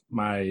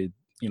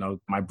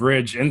 my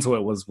bridge into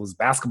it was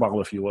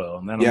basketball, if you will.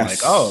 And then I'm like,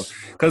 oh, Yes.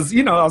 because,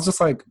 I was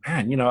just like,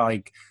 man,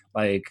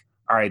 like,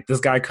 all right, this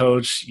guy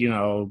coach,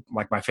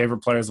 like my favorite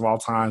players of all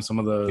time, some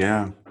of the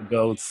Yeah.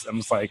 GOATs. I'm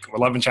just like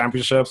 11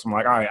 championships. I'm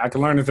like, all right, I can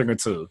learn a thing or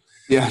two,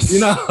 Yes.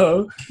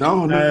 No.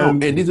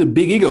 and And these are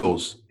big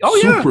egos, oh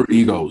yeah, super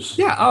egos.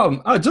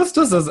 yeah. Just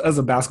as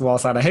a basketball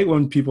side, I hate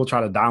when people try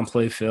to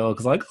downplay Phil,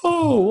 because like,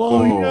 oh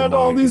well, he Oh had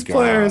all my these God.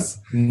 players.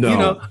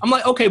 No. I'm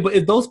like, okay, but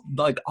if those,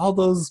 like, all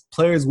those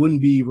players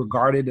wouldn't be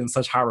regarded in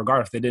such high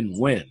regard if they didn't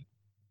win,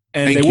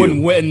 and they Thank wouldn't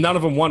you. win. None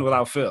of them won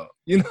without Phil.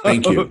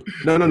 Thank you.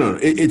 No.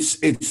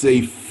 It's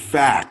a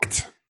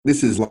fact.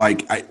 This is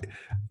like,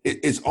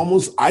 it's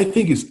almost, I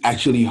think it's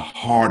actually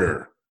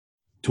harder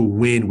to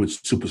win with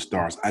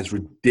superstars, as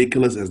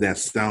ridiculous as that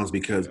sounds,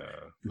 because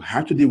you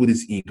have to deal with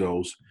these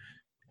egos.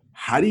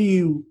 How do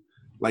you,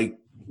 like,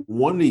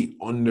 one of the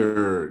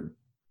under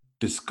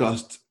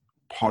discussed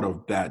part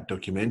of that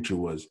documentary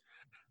was,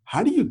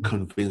 how do you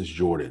convince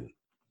Jordan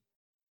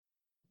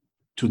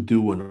to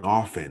do an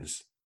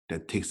offense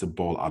that takes the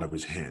ball out of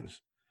his hands?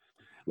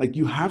 Like,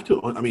 you have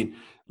to, I mean,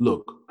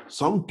 look,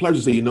 some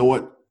players say, you know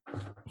what,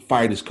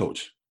 fire this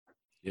coach.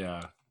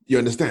 Yeah. You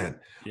understand?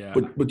 Yeah.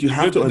 But you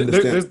have to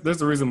understand.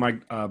 There's a reason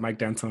Mike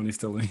D'Antoni's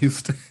still in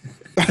Houston.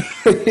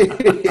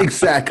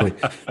 Exactly.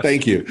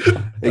 Thank you.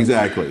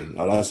 Exactly.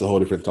 Oh, that's a whole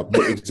different topic.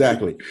 But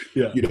exactly.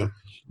 Yeah.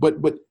 But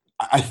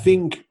I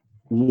think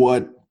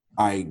what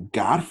I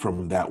got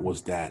from that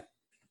was that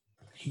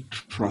he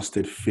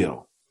trusted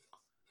Phil.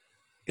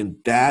 And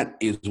that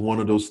is one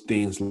of those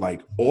things,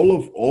 like,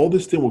 all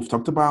this thing we've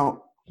talked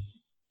about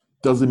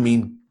doesn't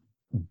mean,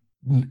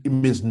 it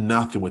means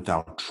nothing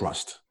without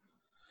trust.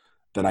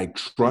 That I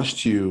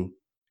trust you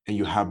and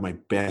you have my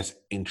best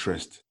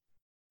interest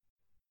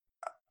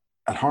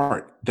at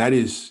heart. That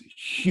is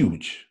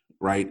huge,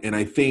 right? And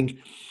I think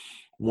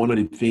one of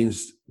the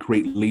things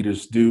great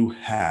leaders do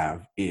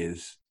have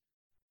is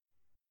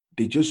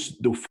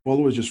the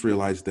followers just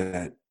realize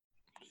that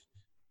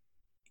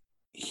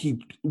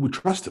we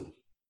trust him.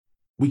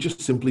 We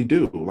just simply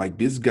do. Like,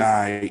 this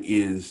guy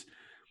is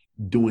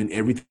doing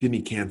everything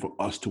he can for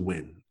us to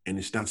win, and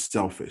it's not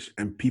selfish.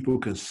 And people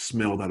can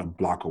smell that a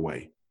block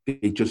away.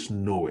 They just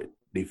know it.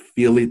 They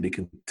feel it. They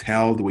can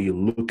tell the way you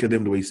look at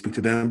them, the way you speak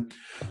to them.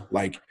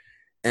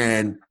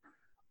 And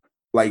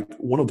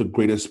one of the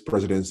greatest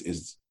presidents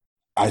is,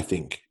 I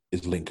think,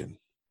 is Lincoln,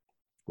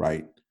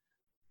 right?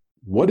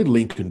 What did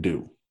Lincoln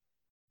do?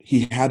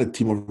 He had a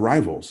team of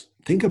rivals.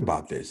 Think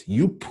about this.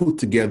 You put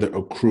together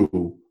a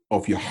crew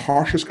of your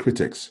harshest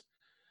critics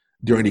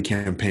during the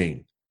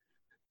campaign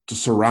to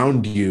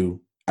surround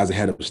you as a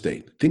head of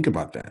state. Think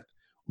about that.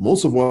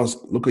 Most of us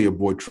look at your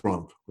boy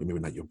Trump, well, maybe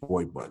not your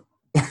boy, but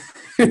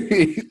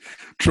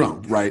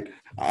Trump, right?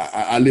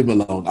 I leave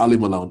him alone. I'll leave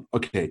him alone.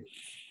 Okay.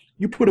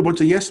 You put a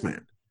bunch of yes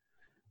men,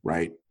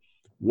 right?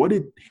 What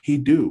did he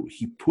do?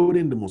 He put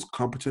in the most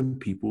competent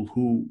people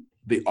who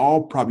they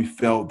all probably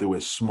felt they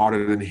were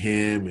smarter than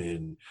him.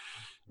 And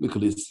look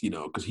at this,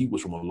 because he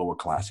was from a lower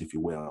class, if you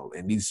will.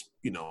 And these,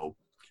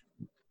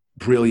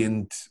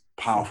 brilliant,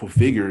 powerful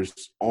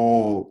figures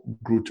all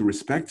grew to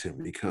respect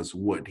him because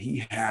what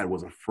he had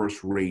was a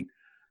first-rate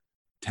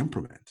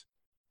temperament.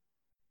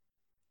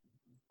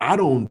 I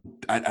don't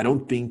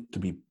think to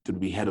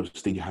be head of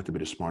state, you have to be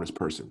the smartest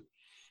person.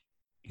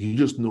 You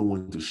just know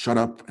when to shut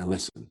up and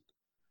listen.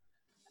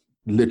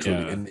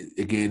 Literally. Yeah. And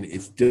again,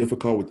 it's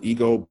difficult with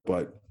ego,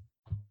 but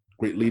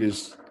great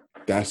leaders,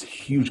 that's a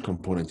huge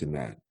component in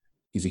that.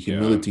 Is a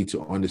humility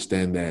to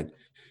understand that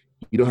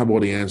you don't have all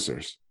the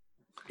answers.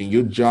 And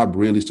your job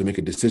really is to make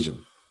a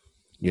decision,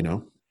 Yeah,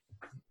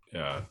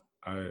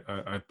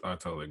 I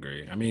totally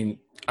agree. I mean,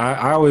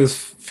 I always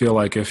feel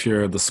like if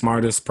you're the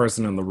smartest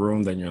person in the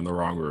room, then you're in the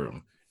wrong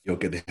room. You'll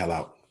get the hell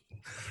out.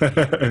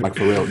 Like,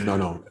 for real.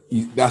 No.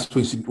 That's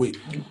when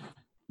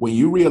when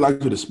you realize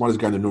you're the smartest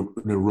guy in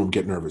the room,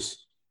 get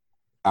nervous.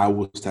 I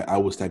will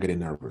start getting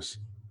nervous.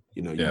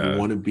 You know, you Yeah,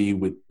 want to be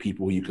with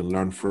people who you can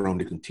learn from,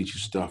 they can teach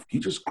you stuff. You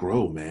just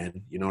grow,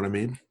 man. You know what I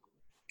mean?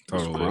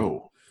 Just totally.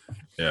 grow.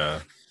 Yeah.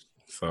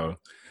 So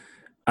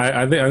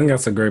I think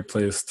that's a great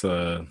place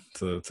to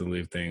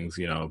leave things,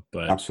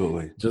 but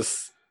Absolutely.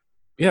 just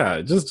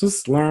yeah,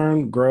 just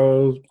learn,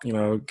 grow,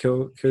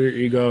 kill your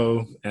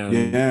ego and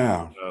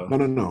Yeah. you know, No,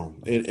 no, no.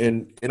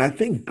 And I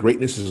think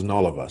greatness is in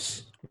all of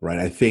us, right?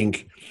 I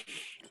think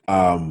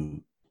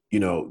um,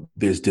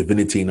 there's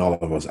divinity in all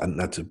of us, and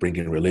not to bring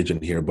in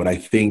religion here, but I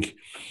think,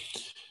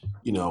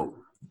 you know,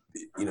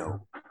 you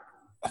know,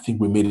 I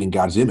think we're made in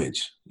God's image,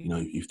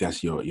 if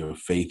that's your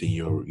faith and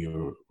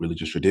your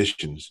religious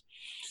traditions.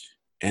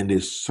 And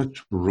there's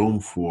such room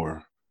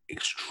for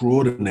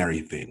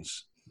extraordinary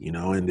things,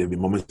 and there've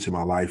been moments in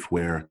my life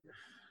where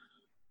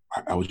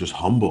I was just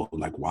humble,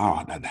 like, wow,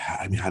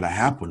 how that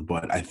happened.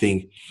 But I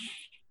think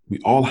we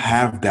all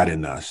have that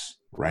in us,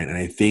 right? And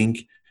I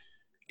think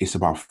it's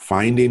about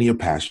finding your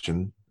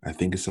passion. I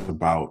think it's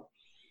about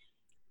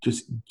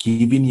just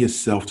giving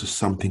yourself to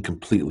something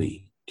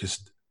completely.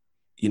 Just,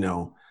 you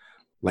know,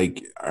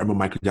 like I remember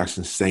Michael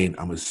Jackson saying,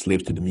 I'm a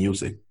slave to the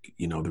music,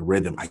 the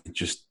rhythm. I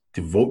just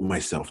devote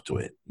myself to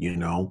it.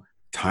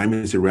 Time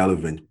is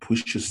irrelevant.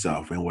 Push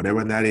yourself. And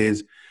whatever that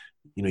is,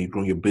 you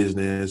grow your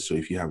business. So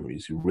if you have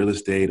it's real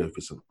estate or if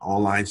it's an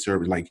online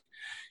service, like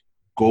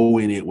go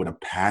in it with a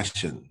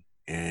passion.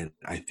 And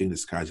I think the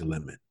sky's the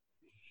limit.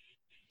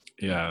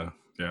 yeah,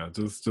 yeah,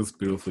 just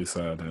beautifully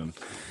said. And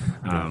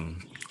Yeah.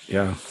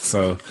 yeah,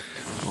 so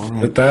All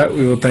with right. that,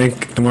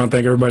 I want to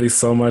thank everybody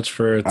so much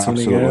for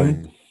tuning in.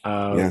 Absolutely.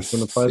 It's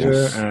been a Yes. pleasure,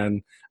 Yes.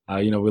 and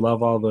we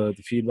love all the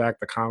feedback,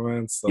 the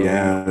comments. So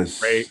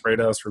Yes. rate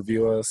us,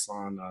 review us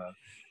on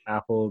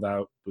Apple.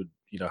 That would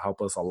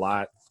help us a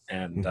lot,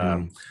 and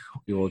Hmm.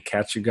 we will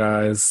catch you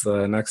guys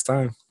next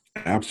time.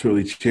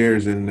 Absolutely.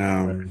 Cheers. And,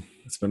 All right.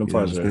 It's been a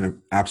pleasure.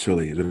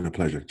 absolutely, it's been a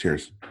pleasure.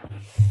 Cheers.